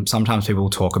 Sometimes people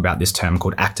talk about this term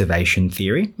called activation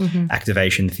theory.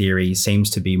 Activation theory seems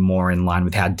to be more in line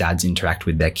with how dads interact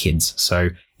with their kids.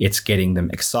 So it's getting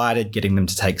them excited, getting them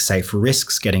to take safe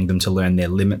risks, getting them to learn their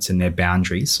limits and their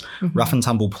boundaries. Rough and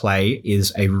tumble play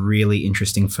is a really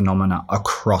interesting phenomena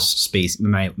across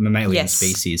mammalian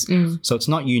species. So it's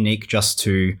not unique just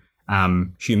to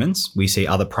humans. We see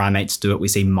other primates do it. We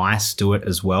see mice do it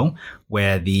as well,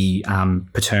 where the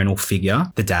paternal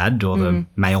figure, the dad or the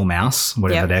male mouse,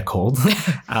 whatever they're called.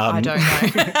 I don't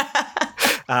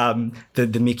know.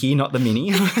 The Mickey, not the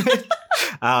Minnie.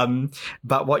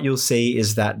 But what you'll see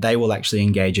is that they will actually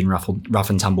engage in rough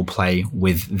and tumble play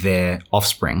with their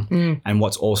offspring. And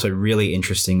what's also really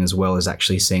interesting as well is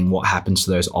actually seeing what happens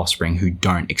to those offspring who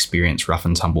don't experience rough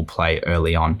and tumble play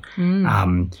early on.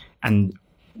 And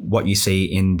what you see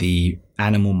in the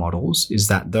animal models is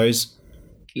that those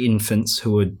infants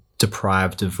who are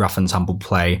deprived of rough and tumble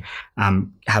play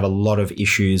have a lot of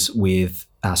issues with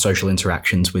social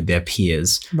interactions with their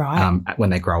peers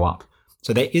when they grow up.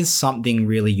 So there is something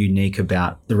really unique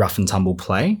about the rough and tumble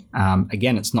play.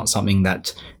 Again, it's not something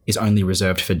that is only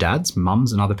reserved for dads.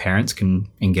 Mums and other parents can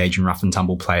engage in rough and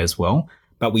tumble play as well.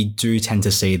 But we do tend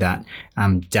to see that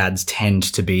dads tend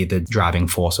to be the driving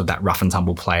force of that rough and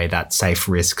tumble play, that safe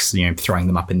risks, throwing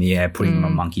them up in the air, putting them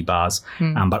on monkey bars.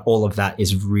 But all of that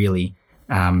is really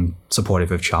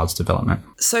supportive of child's development.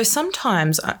 So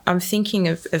sometimes I'm thinking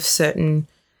of certain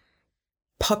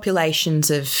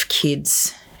populations of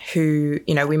kids who,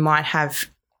 we might have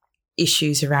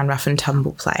issues around rough and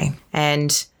tumble play.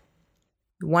 And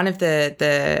one of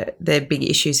the big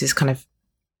issues is kind of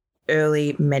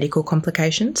early medical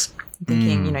complications. I'm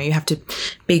thinking, you have to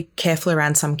be careful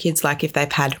around some kids, like if they've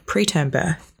had preterm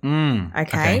birth.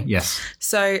 Okay. Yes.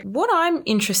 So what I'm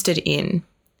interested in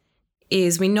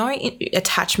is we know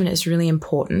attachment is really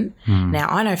important. Now,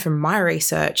 I know from my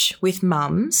research with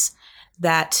mums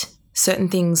that certain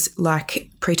things like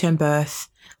preterm birth,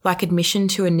 like admission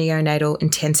to a neonatal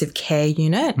intensive care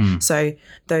unit. So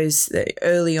those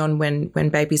early on when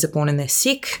babies are born and they're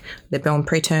sick, they're born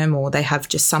preterm or they have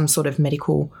just some sort of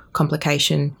medical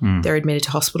complication, they're admitted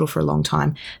to hospital for a long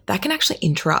time, that can actually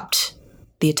interrupt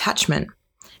the attachment.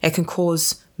 It can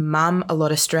cause mum a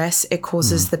lot of stress. It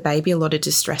causes the baby a lot of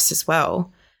distress as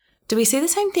well. Do we see the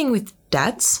same thing with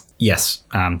dads? Yes.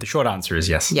 The short answer is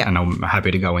yes. And I'm happy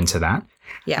to go into that.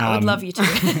 Yeah, I would love you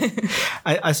to.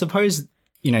 I suppose,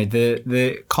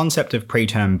 the concept of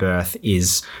preterm birth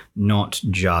is not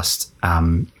just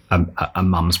a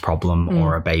mum's problem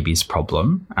or a baby's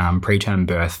problem. Preterm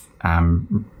birth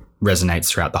resonates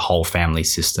throughout the whole family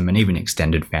system and even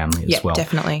extended family as well. Yeah,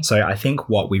 definitely. So I think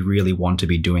what we really want to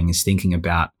be doing is thinking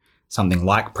about something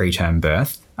like preterm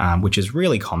birth, which is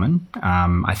really common.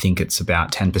 I think it's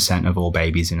about 10% of all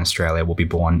babies in Australia will be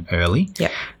born early.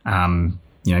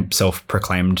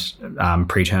 self-proclaimed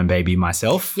preterm baby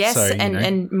myself. Yes, so,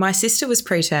 and my sister was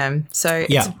preterm, so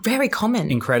it's very common.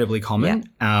 Incredibly common.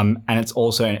 Yeah. And it's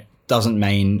also doesn't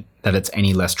mean that it's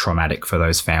any less traumatic for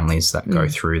those families that go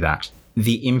through that.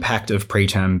 The impact of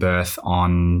preterm birth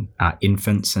on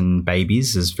infants and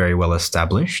babies is very well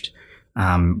established.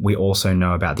 We also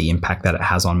know about the impact that it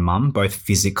has on mum, both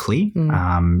physically.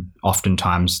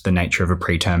 Oftentimes, the nature of a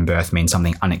preterm birth means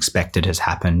something unexpected has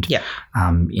happened. Yeah.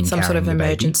 In some sort of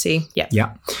emergency. Yeah.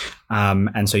 Yeah.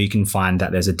 And so you can find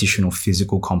that there's additional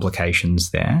physical complications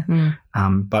there.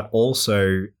 But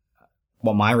also,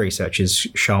 what my research is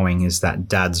showing is that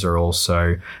dads are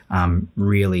also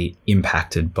really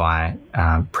impacted by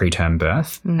preterm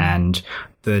birth, and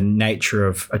the nature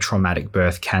of a traumatic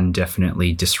birth can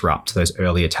definitely disrupt those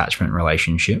early attachment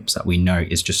relationships that we know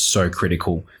is just so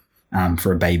critical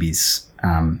for a baby's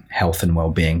health and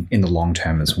well-being in the long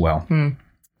term as well.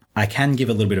 I can give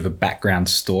a little bit of a background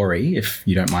story if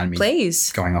you don't mind me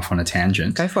Please. Going off on a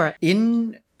tangent. Go for it.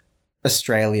 In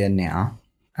Australia now,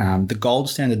 the gold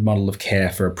standard model of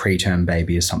care for a preterm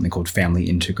baby is something called family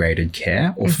integrated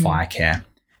care or FIRE care.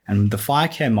 And the FIRE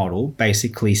care model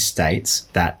basically states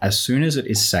that as soon as it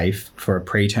is safe for a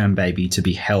preterm baby to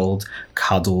be held,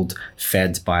 cuddled,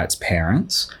 fed by its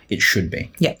parents, it should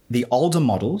be. Yeah. The older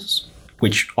models,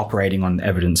 which operating on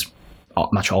evidence,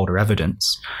 much older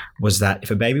evidence, was that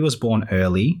if a baby was born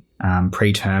early,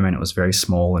 preterm, and it was very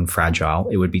small and fragile,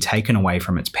 it would be taken away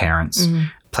from its parents,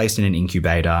 placed in an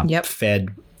incubator, fed,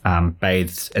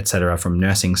 bathed, etc., from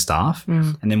nursing staff.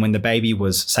 And then when the baby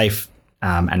was safe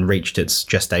and reached its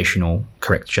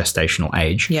correct gestational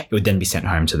age, it would then be sent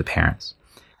home to the parents.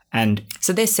 And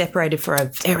so they're separated for a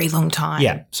very long time.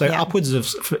 Yeah. So upwards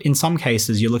of, in some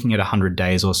cases, you're looking at 100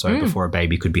 days or so before a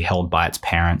baby could be held by its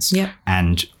parents. Yeah.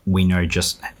 And we know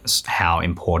just how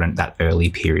important that early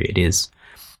period is.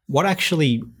 What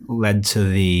actually led to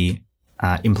the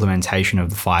implementation of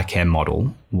the FIRE care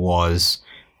model was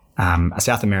a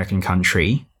South American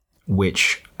country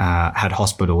which had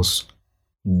hospitals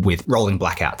with rolling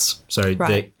blackouts. So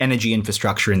the energy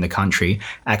infrastructure in the country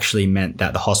actually meant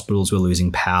that the hospitals were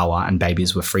losing power and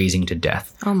babies were freezing to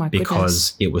death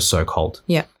because it was so cold.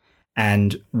 Yeah.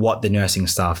 And what the nursing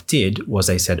staff did was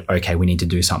they said, okay, we need to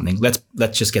do something.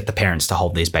 Let's just get the parents to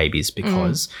hold these babies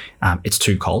because it's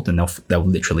too cold and they'll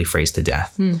literally freeze to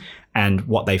death. And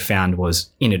what they found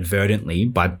was inadvertently,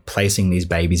 by placing these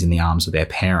babies in the arms of their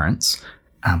parents,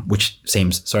 which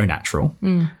seems so natural,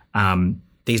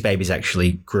 these babies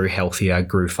actually grew healthier,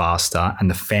 grew faster, and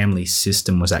the family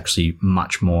system was actually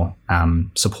much more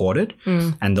supported.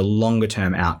 And the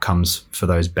longer-term outcomes for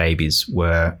those babies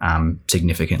were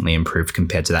significantly improved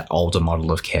compared to that older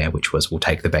model of care, which was we'll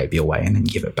take the baby away and then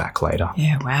give it back later.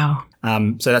 Yeah, wow.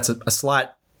 So that's a slight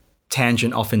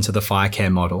tangent off into the FIRE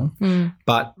care model.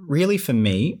 But really for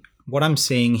me, what I'm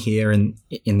seeing here in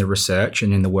the research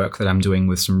and in the work that I'm doing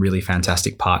with some really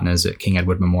fantastic partners at King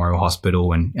Edward Memorial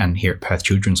Hospital and here at Perth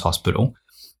Children's Hospital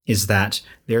is that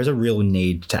there is a real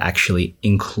need to actually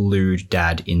include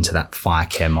dad into that FIRE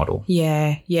care model.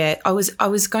 Yeah. I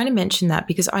was going to mention that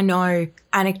because I know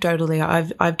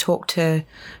anecdotally I've talked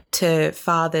to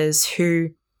fathers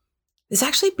who there's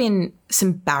actually been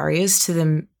some barriers to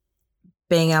them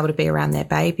being able to be around their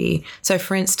baby. So,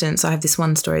 for instance, I have this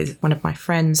one story with one of my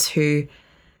friends who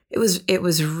it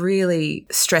was really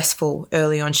stressful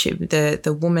early on.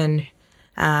 The woman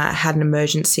had an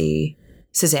emergency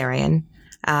cesarean.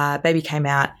 Baby came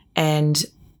out and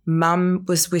mum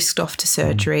was whisked off to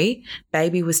surgery.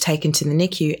 Baby was taken to the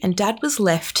NICU and dad was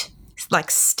left like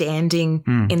standing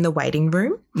in the waiting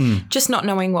room, just not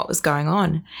knowing what was going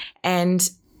on. And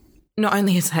not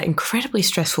only is that incredibly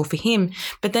stressful for him,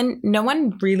 but then no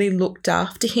one really looked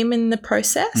after him in the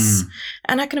process.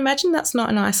 And I can imagine that's not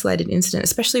an isolated incident,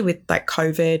 especially with like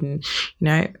COVID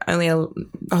and,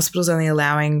 hospitals only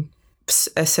allowing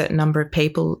a certain number of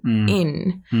people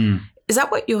in. Is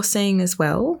that what you're seeing as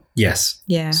well? Yes.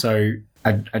 Yeah. So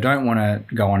I don't want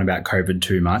to go on about COVID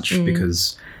too much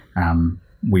because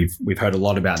we've heard a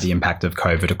lot about the impact of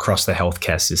COVID across the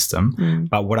healthcare system.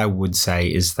 But what I would say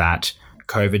is that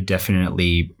COVID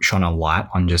definitely shone a light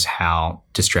on just how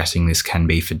distressing this can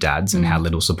be for dads and how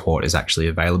little support is actually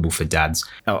available for dads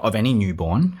of any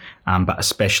newborn, but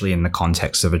especially in the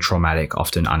context of a traumatic,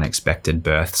 often unexpected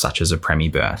birth, such as a preemie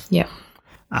birth. Yeah.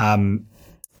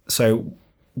 So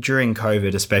during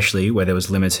COVID, especially where there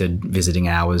was limited visiting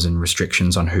hours and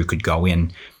restrictions on who could go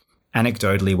in,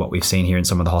 anecdotally, what we've seen here in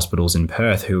some of the hospitals in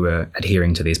Perth who are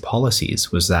adhering to these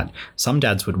policies was that some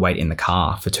dads would wait in the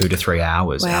car for 2 to 3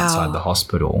 hours outside the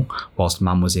hospital whilst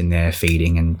mum was in there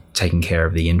feeding and taking care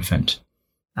of the infant.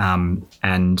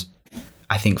 And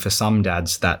I think for some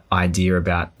dads, that idea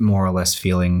about more or less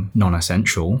feeling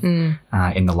non-essential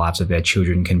in the lives of their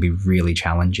children can be really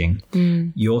challenging.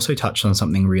 You also touched on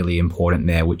something really important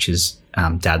there, which is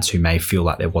dads who may feel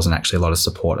like there wasn't actually a lot of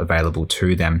support available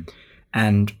to them.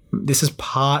 And this is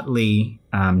partly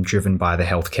driven by the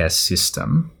healthcare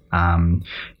system,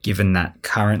 given that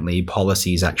currently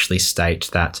policies actually state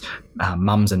that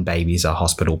mums and babies are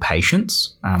hospital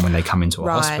patients when they come into a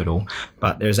hospital,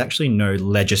 but there's actually no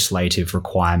legislative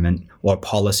requirement or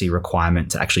policy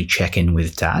requirement to actually check in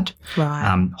with dad.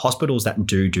 Hospitals that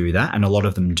do that, and a lot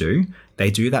of them do, they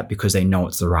do that because they know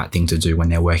it's the right thing to do when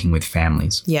they're working with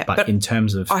families. Yeah, but in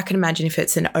terms of... I can imagine if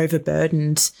it's an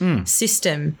overburdened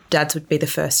system, dads would be the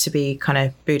first to be kind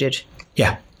of booted.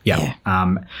 Yeah.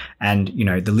 And, you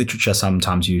know, the literature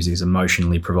sometimes uses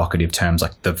emotionally provocative terms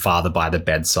like the father by the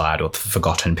bedside or the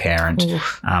forgotten parent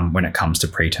when it comes to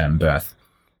preterm birth.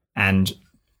 And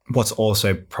what's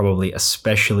also probably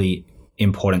especially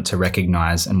important to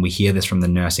recognise, and we hear this from the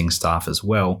nursing staff as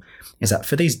well, is that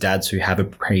for these dads who have a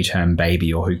preterm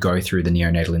baby or who go through the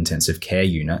neonatal intensive care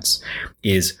units,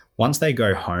 is once they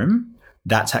go home,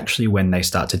 that's actually when they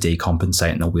start to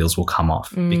decompensate and the wheels will come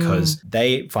off because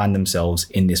they find themselves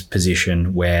in this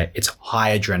position where it's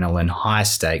high adrenaline, high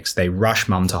stakes. They rush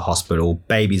mum to hospital,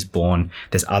 baby's born,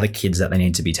 there's other kids that they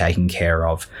need to be taken care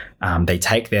of. They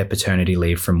take their paternity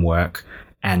leave from work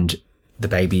and the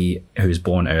baby who's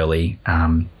born early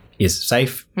is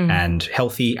safe and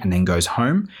healthy and then goes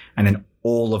home, and then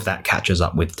all of that catches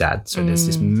up with dad. So there's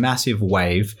this massive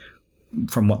wave,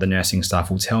 from what the nursing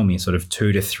staff will tell me, sort of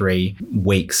 2 to 3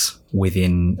 weeks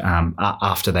within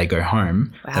after they go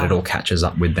home, that it all catches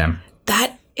up with them.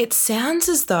 That it sounds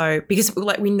as though, because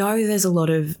like we know there's a lot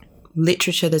of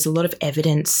literature, there's a lot of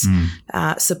evidence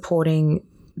supporting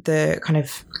the kind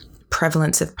of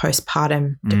prevalence of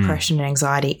postpartum depression and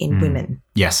anxiety in women.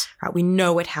 Yes. Right, we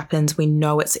know it happens. We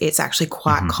know it's actually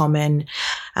quite common.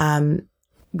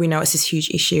 We know it's this huge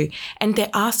issue. And there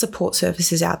are support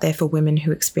services out there for women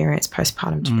who experience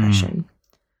postpartum depression.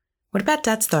 What about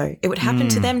dads, though? It would happen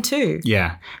to them too.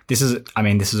 Yeah. This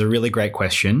is a really great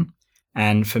question.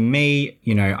 And for me,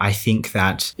 you know, I think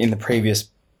that in the previous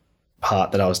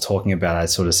part that I was talking about, I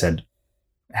sort of said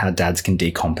how dads can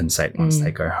decompensate once they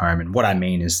go home. And what I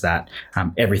mean is that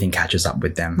everything catches up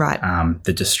with them. Right.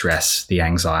 The distress, the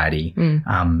anxiety,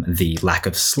 the lack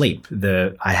of sleep,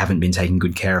 I haven't been taking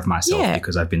good care of myself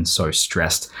because I've been so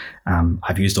stressed.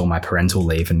 I've used all my parental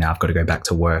leave and now I've got to go back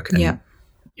to work. And,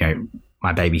 you know,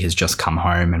 my baby has just come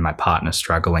home and my partner's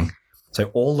struggling.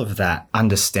 So all of that,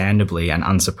 understandably and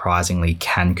unsurprisingly,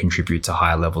 can contribute to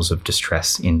higher levels of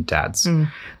distress in dads.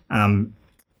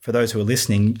 For those who are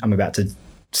listening, I'm about to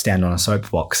stand on a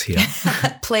soapbox here.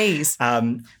 Please.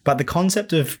 But the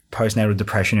concept of postnatal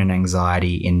depression and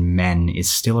anxiety in men is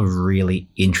still a really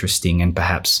interesting and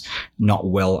perhaps not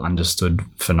well understood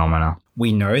phenomena.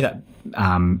 We know that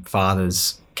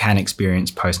fathers can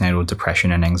experience postnatal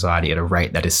depression and anxiety at a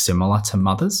rate that is similar to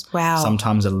mothers. Wow.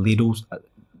 Sometimes a little...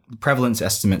 Prevalence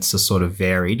estimates are sort of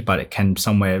varied, but it can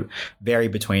somewhere vary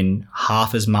between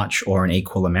half as much or an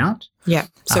equal amount. Yeah,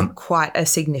 so quite a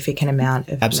significant amount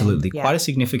of absolutely, quite a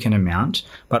significant amount.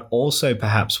 But also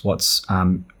perhaps what's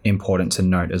important to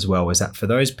note as well is that for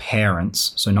those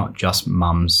parents, so not just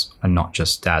mums and not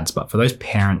just dads, but for those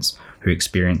parents who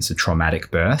experience a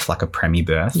traumatic birth, like a preemie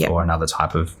birth or another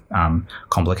type of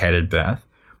complicated birth,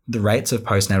 the rates of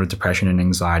postnatal depression and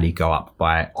anxiety go up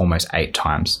by almost 8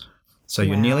 times. So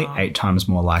you're nearly 8 times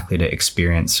more likely to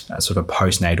experience a sort of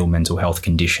postnatal mental health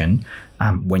condition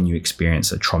when you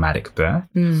experience a traumatic birth.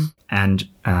 And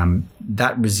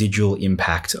that residual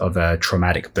impact of a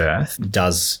traumatic birth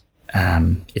does,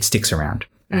 it sticks around.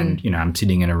 And, you know, I'm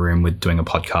sitting in a room doing a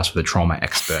podcast with a trauma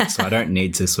expert, so I don't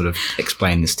need to sort of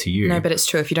explain this to you. No, but it's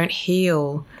true. If you don't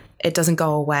heal, it doesn't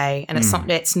go away, and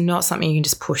it's not something you can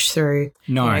just push through.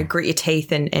 No, you know, grit your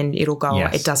teeth and it'll go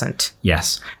away. It doesn't.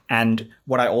 Yes, and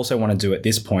what I also want to do at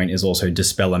this point is also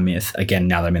dispel a myth. Again,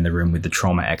 now that I'm in the room with the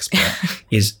trauma expert,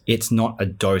 is it's not a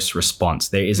dose response.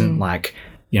 There isn't like,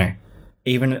 you know,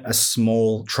 even a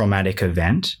small traumatic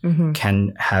event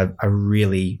can have a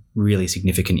really, really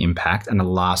significant impact and a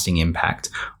lasting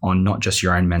impact on not just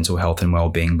your own mental health and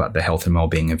well-being, but the health and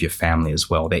well-being of your family as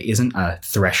well. There isn't a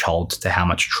threshold to how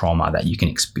much trauma that you can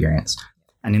experience.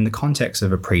 And in the context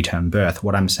of a preterm birth,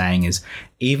 what I'm saying is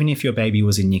even if your baby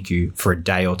was in NICU for a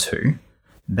day or two,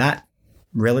 that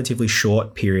relatively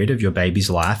short period of your baby's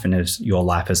life and as your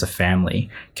life as a family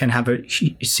can have a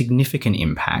significant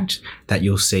impact that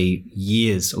you'll see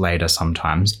years later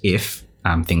sometimes if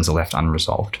things are left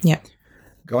unresolved. Yeah.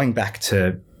 Going back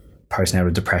to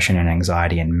postnatal depression and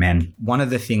anxiety in men, one of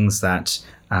the things that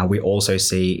we also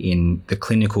see in the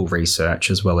clinical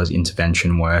research as well as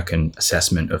intervention work and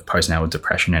assessment of postnatal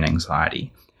depression and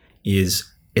anxiety is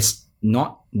it's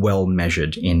not well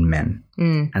measured in men.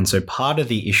 And so part of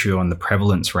the issue on the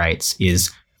prevalence rates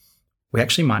is we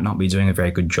actually might not be doing a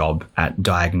very good job at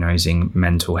diagnosing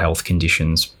mental health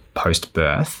conditions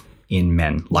post-birth in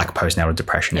men, like postnatal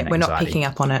depression and anxiety. We're not picking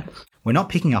up on it. We're not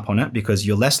picking up on it because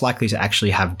you're less likely to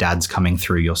actually have dads coming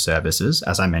through your services.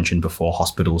 As I mentioned before,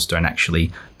 hospitals don't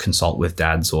actually consult with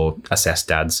dads or assess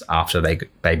dads after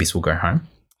babies will go home.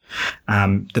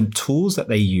 The tools that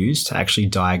they use to actually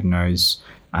diagnose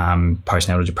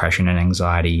postnatal depression and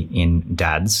anxiety in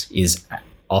dads is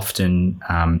often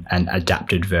an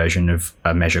adapted version of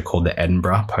a measure called the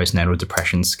Edinburgh Postnatal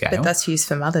Depression Scale. But that's used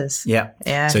for mothers. Yeah.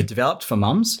 Yeah. So developed for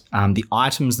mums. The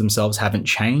items themselves haven't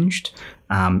changed.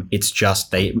 It's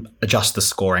just they adjust the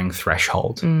scoring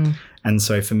threshold. And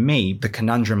so for me, the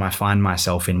conundrum I find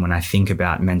myself in when I think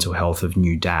about mental health of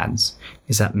new dads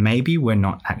is that maybe we're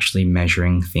not actually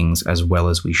measuring things as well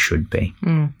as we should be.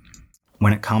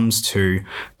 When it comes to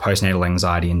postnatal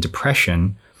anxiety and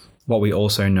depression, what we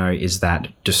also know is that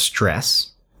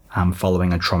distress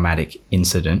following a traumatic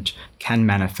incident can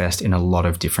manifest in a lot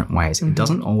of different ways. It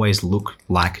doesn't always look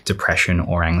like depression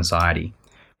or anxiety.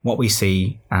 What we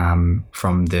see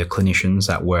from the clinicians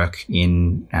that work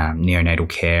in neonatal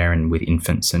care and with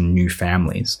infants and new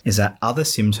families is that other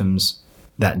symptoms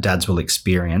that dads will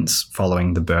experience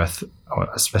following the birth, or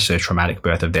especially a traumatic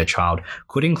birth of their child,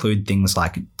 could include things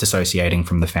like dissociating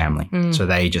from the family. So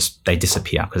they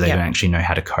disappear because they don't actually know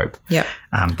how to cope. They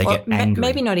get angry.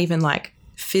 Maybe not even like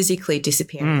physically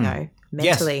disappearing though.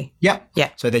 Mentally. Yes. Yeah.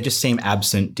 So they just seem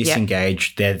absent,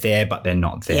 disengaged. They're there, but they're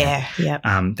not there.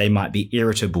 They might be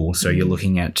irritable. So you're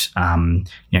looking at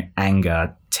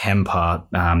anger, temper.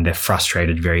 They're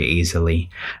frustrated very easily.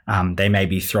 They may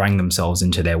be throwing themselves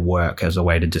into their work as a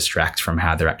way to distract from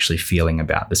how they're actually feeling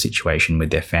about the situation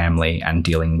with their family and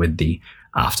dealing with the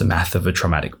aftermath of a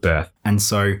traumatic birth. And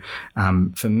so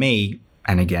for me,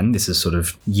 and again, this is sort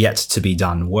of yet to be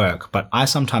done work, but I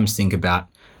sometimes think about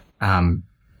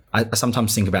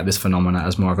this phenomena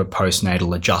as more of a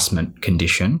postnatal adjustment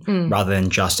condition rather than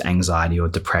just anxiety or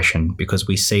depression, because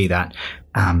we see that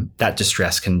that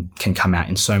distress can come out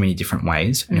in so many different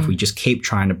ways. And if we just keep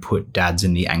trying to put dads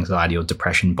in the anxiety or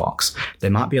depression box,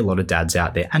 there might be a lot of dads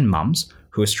out there and mums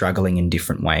who are struggling in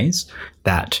different ways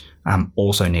that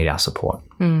also need our support.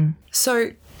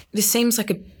 So this seems like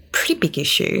a pretty big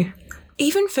issue.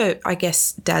 Even for, I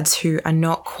guess, dads who are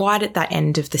not quite at that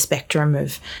end of the spectrum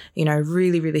of,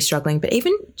 really, really struggling, but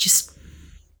even just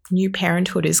new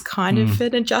parenthood is kind of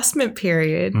an adjustment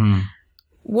period.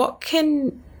 What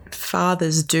can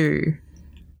fathers do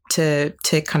to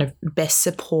kind of best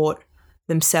support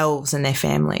themselves and their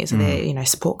families? Are there,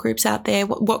 support groups out there?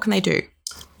 What can they do?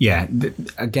 Yeah,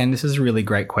 again, this is a really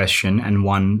great question and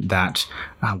one that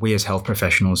we as health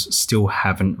professionals still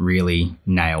haven't really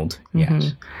nailed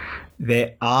yet.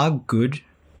 There are good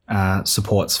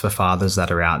supports for fathers that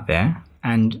are out there,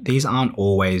 and these aren't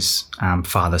always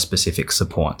father-specific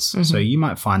supports. So you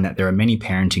might find that there are many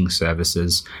parenting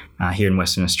services here in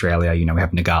Western Australia. We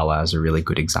have Nagala as a really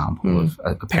good example of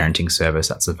a parenting service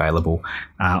that's available.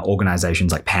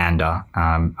 Organisations like Panda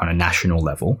on a national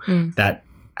level that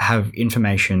have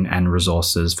information and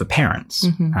resources for parents.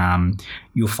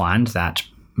 You'll find that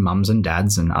mums and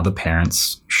dads and other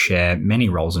parents share many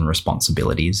roles and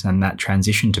responsibilities, and that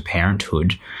transition to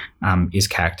parenthood is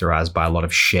characterized by a lot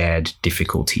of shared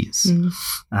difficulties.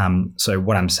 So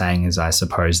what I'm saying is I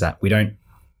suppose that we don't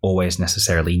always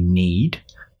necessarily need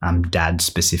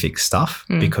dad-specific stuff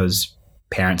because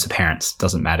parents are parents.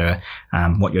 Doesn't matter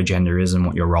what your gender is and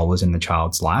what your role is in the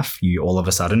child's life. You all of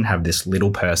a sudden have this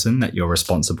little person that you're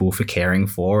responsible for caring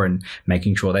for and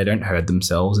making sure they don't hurt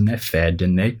themselves, and they're fed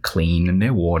and they're clean and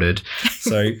they're watered.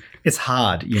 So it's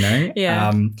hard,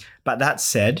 But that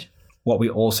said, what we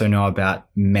also know about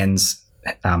men's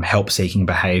help-seeking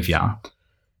behaviour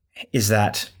is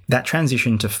that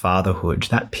transition to fatherhood,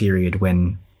 that period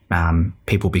when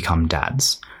people become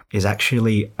dads, is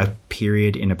actually a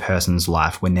period in a person's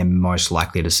life when they're most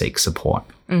likely to seek support.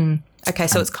 Okay,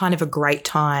 so it's kind of a great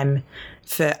time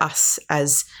for us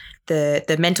as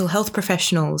the mental health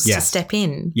professionals to step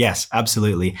in. Yes,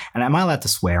 absolutely. And am I allowed to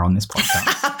swear on this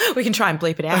podcast? We can try and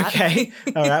bleep it out. Okay.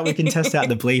 All right, we can test out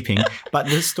the bleeping. But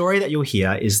the story that you'll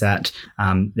hear is that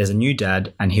there's a new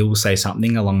dad and he will say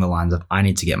something along the lines of, I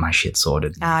need to get my shit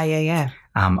sorted. Yeah.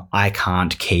 I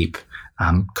can't keep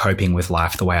coping with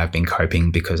life the way I've been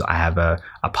coping because I have a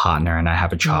partner and I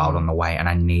have a child on the way and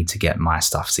I need to get my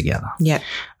stuff together. Yeah.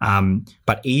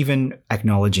 But even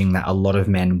acknowledging that a lot of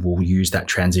men will use that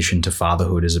transition to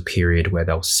fatherhood as a period where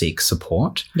they'll seek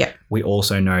support. Yeah. We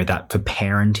also know that for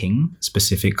parenting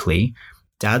specifically,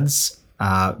 dads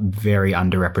are very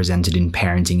underrepresented in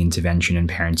parenting intervention and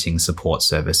parenting support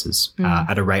services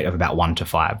at a rate of about 1 to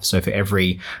 5. So for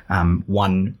every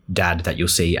one dad that you'll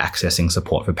see accessing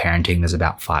support for parenting, there's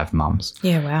about 5 mums.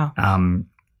 Yeah, wow.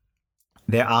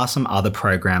 There are some other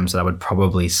programs that I would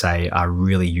probably say are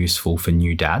really useful for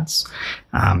new dads.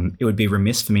 It would be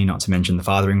remiss for me not to mention the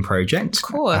Fathering Project. Of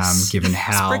course. Given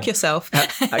how Sprick yourself.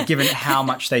 given how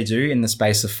much they do in the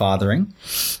space of fathering.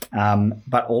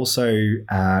 But also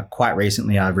quite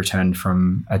recently I've returned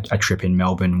from a trip in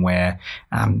Melbourne where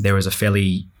there was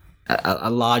a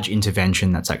large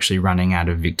intervention that's actually running out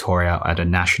of Victoria at a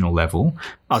national level.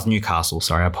 I was Newcastle,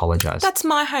 sorry, I apologise. That's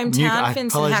my hometown,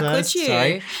 Vincent. How could you?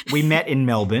 Sorry. We met in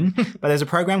Melbourne, but there's a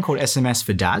program called SMS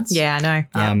for Dads. Yeah,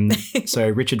 I know. So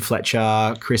Richard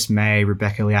Fletcher, Chris May,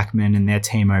 Rebecca Liachman and their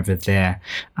team over there,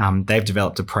 they've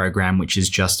developed a program which is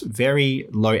just very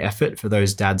low effort for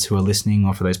those dads who are listening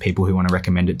or for those people who want to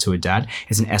recommend it to a dad.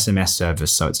 It's an SMS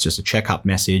service. So it's just a check-up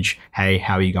message. Hey,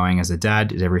 how are you going as a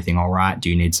dad? Is everything all right? Do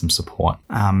you need some support?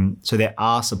 So there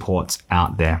are supports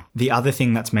out there. The other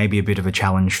thing that's maybe a bit of a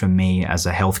challenge for me as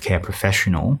a healthcare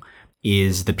professional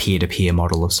is the peer-to-peer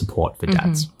model of support for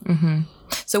dads.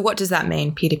 So what does that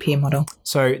mean, peer-to-peer model?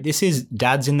 So this is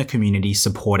dads in the community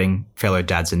supporting fellow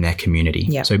dads in their community.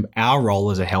 Yep. So our role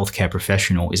as a healthcare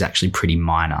professional is actually pretty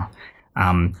minor.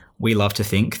 We love to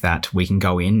think that we can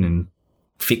go in and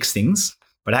fix things,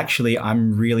 but actually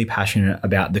I'm really passionate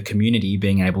about the community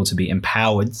being able to be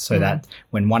empowered so that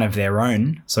when one of their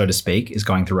own, so to speak, is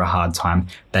going through a hard time,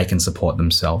 they can support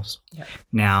themselves. Yep.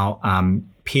 Now,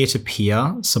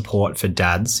 peer-to-peer support for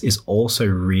dads is also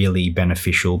really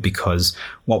beneficial because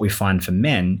what we find for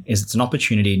men is it's an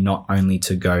opportunity not only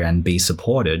to go and be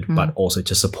supported, but also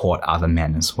to support other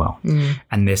men as well.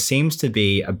 And there seems to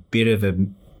be a bit of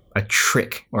a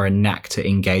trick or a knack to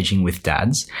engaging with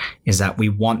dads is that we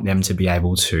want them to be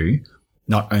able to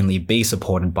not only be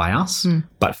supported by us,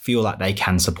 but feel like they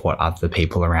can support other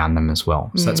people around them as well.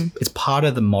 So it's part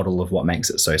of the model of what makes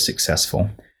it so successful.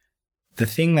 The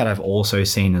thing that I've also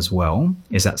seen as well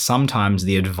is that sometimes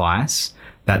the advice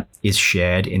that is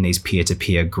shared in these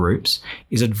peer-to-peer groups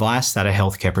is advice that a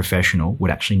healthcare professional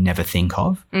would actually never think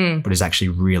of, but is actually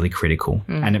really critical.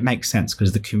 And it makes sense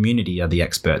because the community are the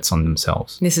experts on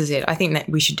themselves. This is it. I think that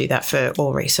we should do that for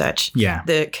all research. Yeah.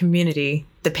 The community,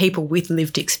 the people with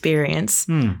lived experience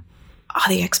are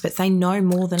the experts. They know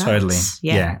more than Totally. us.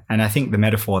 Yeah. And I think the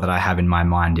metaphor that I have in my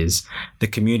mind is the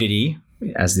community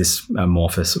as this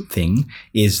amorphous thing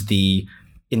is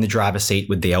in the driver's seat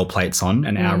with the L plates on,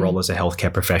 and our role as a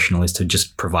healthcare professional is to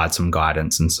just provide some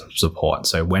guidance and some support.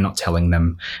 So we're not telling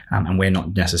them and we're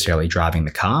not necessarily driving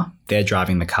the car. They're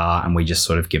driving the car and we just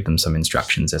sort of give them some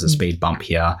instructions. There's a speed bump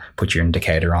here, put your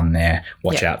indicator on there,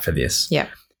 watch out for this. Yeah.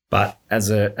 But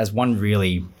as one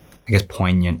really, I guess,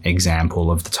 poignant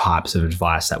example of the types of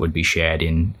advice that would be shared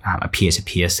in a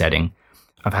peer-to-peer setting,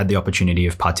 I've had the opportunity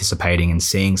of participating and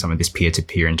seeing some of this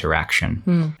peer-to-peer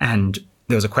interaction. And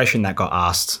there was a question that got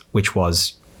asked, which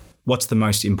was, what's the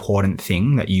most important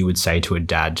thing that you would say to a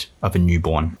dad of a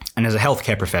newborn? And as a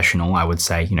healthcare professional, I would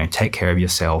say, take care of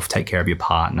yourself, take care of your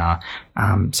partner,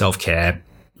 self-care,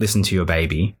 listen to your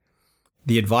baby.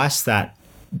 The advice that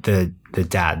the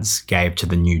dads gave to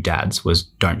the new dads was,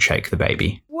 don't shake the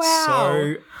baby. Wow.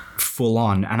 So full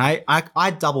on. And I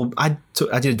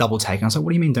did a double take and I was like,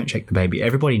 what do you mean don't shake the baby?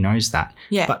 Everybody knows that.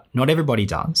 Yeah. But not everybody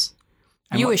does.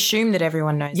 And assume that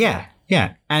everyone knows that.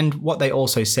 Yeah. And what they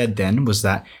also said then was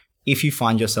that if you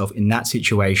find yourself in that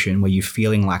situation where you're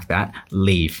feeling like that,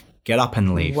 leave. Get up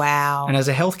and leave. Wow. And as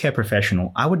a healthcare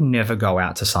professional, I would never go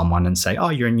out to someone and say, oh,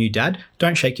 you're a new dad,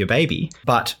 don't shake your baby.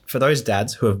 But for those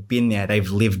dads who have been there, they've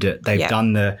lived it, they've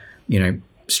done the,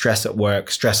 stress at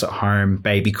work, stress at home,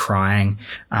 baby crying.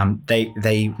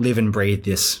 They live and breathe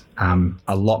this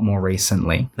a lot more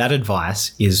recently. That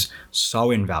advice is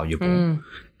so invaluable.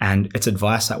 And it's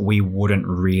advice that we wouldn't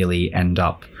really end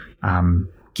up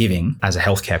giving as a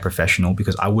healthcare professional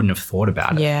because I wouldn't have thought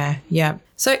about it. Yeah.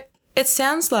 So it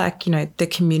sounds like, the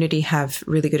community have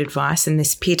really good advice and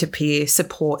this peer-to-peer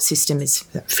support system is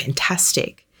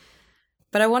fantastic.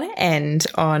 But I want to end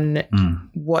on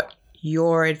what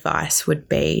your advice would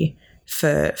be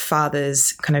for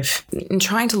fathers kind of in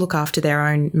trying to look after their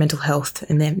own mental health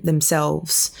and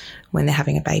themselves when they're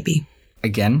having a baby.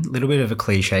 Again, a little bit of a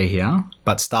cliche here,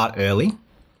 but start early.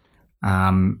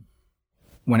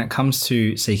 when it comes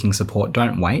to seeking support,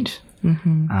 don't wait.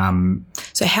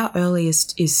 So how early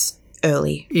is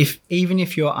early? Even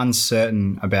if you're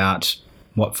uncertain about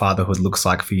what fatherhood looks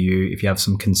like for you, if you have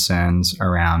some concerns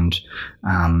around,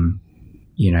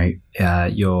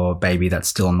 your baby that's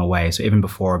still on the way, so even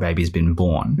before a baby's been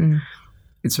born,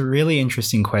 it's a really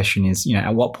interesting question is,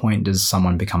 at what point does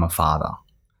someone become a father?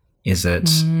 Is it,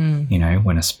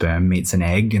 when a sperm meets an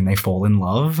egg and they fall in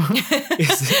love?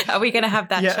 Are we going to have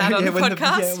that chat on the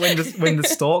podcast? When the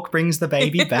stork brings the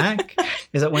baby back?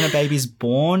 Is it when a baby's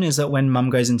born? Is it when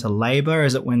mum goes into labour?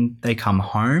 Is it when they come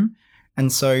home?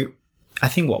 And so I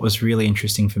think what was really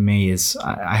interesting for me is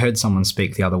I heard someone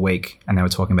speak the other week and they were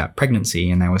talking about pregnancy,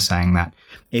 and they were saying that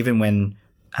even when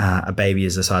a baby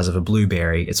is the size of a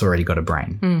blueberry, it's already got a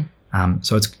brain.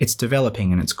 So it's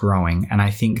developing and it's growing. And I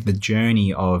think the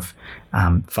journey of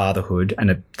fatherhood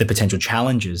and the potential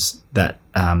challenges that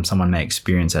someone may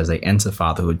experience as they enter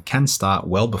fatherhood can start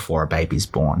well before a baby's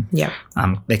born. Yeah.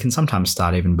 They can sometimes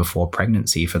start even before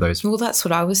pregnancy for those. Well, that's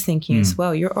what I was thinking as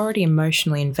well. You're already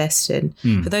emotionally invested.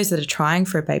 For those that are trying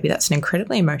for a baby, that's an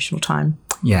incredibly emotional time.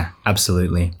 Yeah,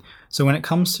 absolutely. So when it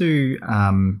comes to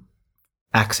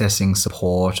accessing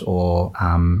support or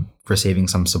receiving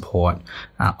some support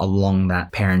along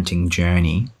that parenting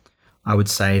journey, I would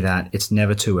say that it's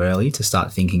never too early to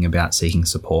start thinking about seeking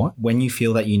support. When you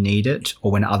feel that you need it,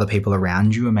 or when other people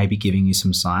around you are maybe giving you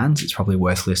some signs, it's probably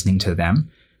worth listening to them.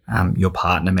 Your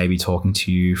partner may be talking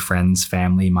to you, friends,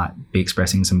 family might be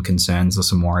expressing some concerns or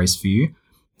some worries for you.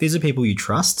 These are people you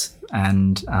trust,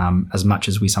 and as much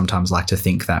as we sometimes like to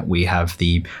think that we have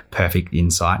the perfect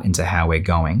insight into how we're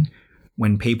going,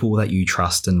 when people that you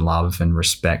trust and love and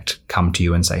respect come to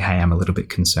you and say, hey, I'm a little bit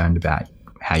concerned about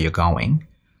how you're going,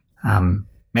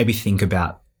 maybe think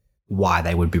about why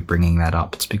they would be bringing that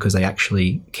up. It's because they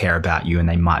actually care about you and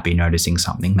they might be noticing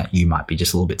something that you might be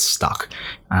just a little bit stuck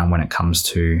when it comes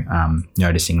to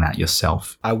noticing that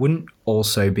yourself. I wouldn't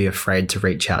also be afraid to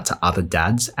reach out to other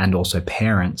dads and also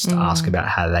parents to ask about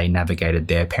how they navigated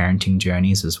their parenting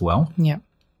journeys as well. Yeah.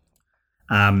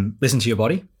 Listen to your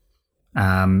body.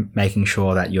 Making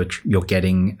sure that you're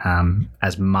getting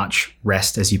as much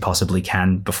rest as you possibly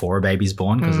can before a baby's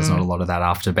born, because there's not a lot of that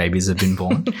after babies have been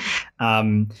born.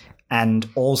 And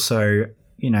also,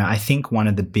 I think one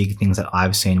of the big things that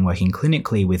I've seen working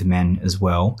clinically with men as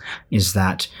well is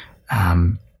that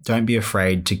don't be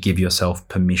afraid to give yourself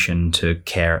permission to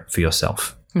care for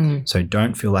yourself. So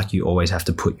don't feel like you always have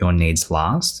to put your needs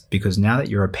last, because now that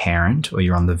you're a parent or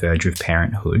you're on the verge of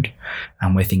parenthood,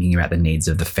 we're thinking about the needs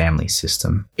of the family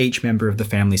system. Each member of the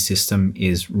family system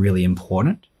is really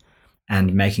important,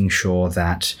 and making sure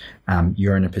that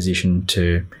you're in a position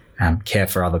to care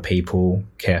for other people,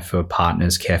 care for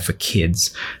partners, care for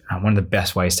kids. One of the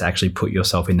best ways to actually put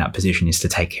yourself in that position is to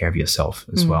take care of yourself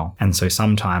as well. And so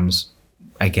sometimes,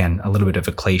 again, a little bit of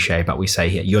a cliche, but we say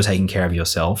here, you're taking care of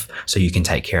yourself so you can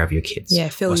take care of your kids. Yeah,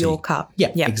 fill your cup.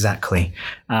 Yeah, exactly.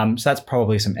 So that's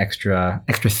probably some extra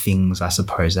things, I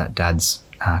suppose, that dads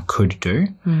could do.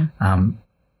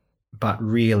 But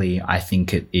really, I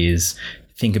think it is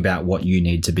think about what you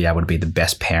need to be able to be the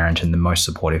best parent and the most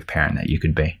supportive parent that you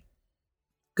could be.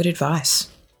 Good advice.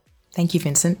 Thank you,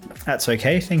 Vincent. That's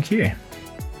okay. Thank you.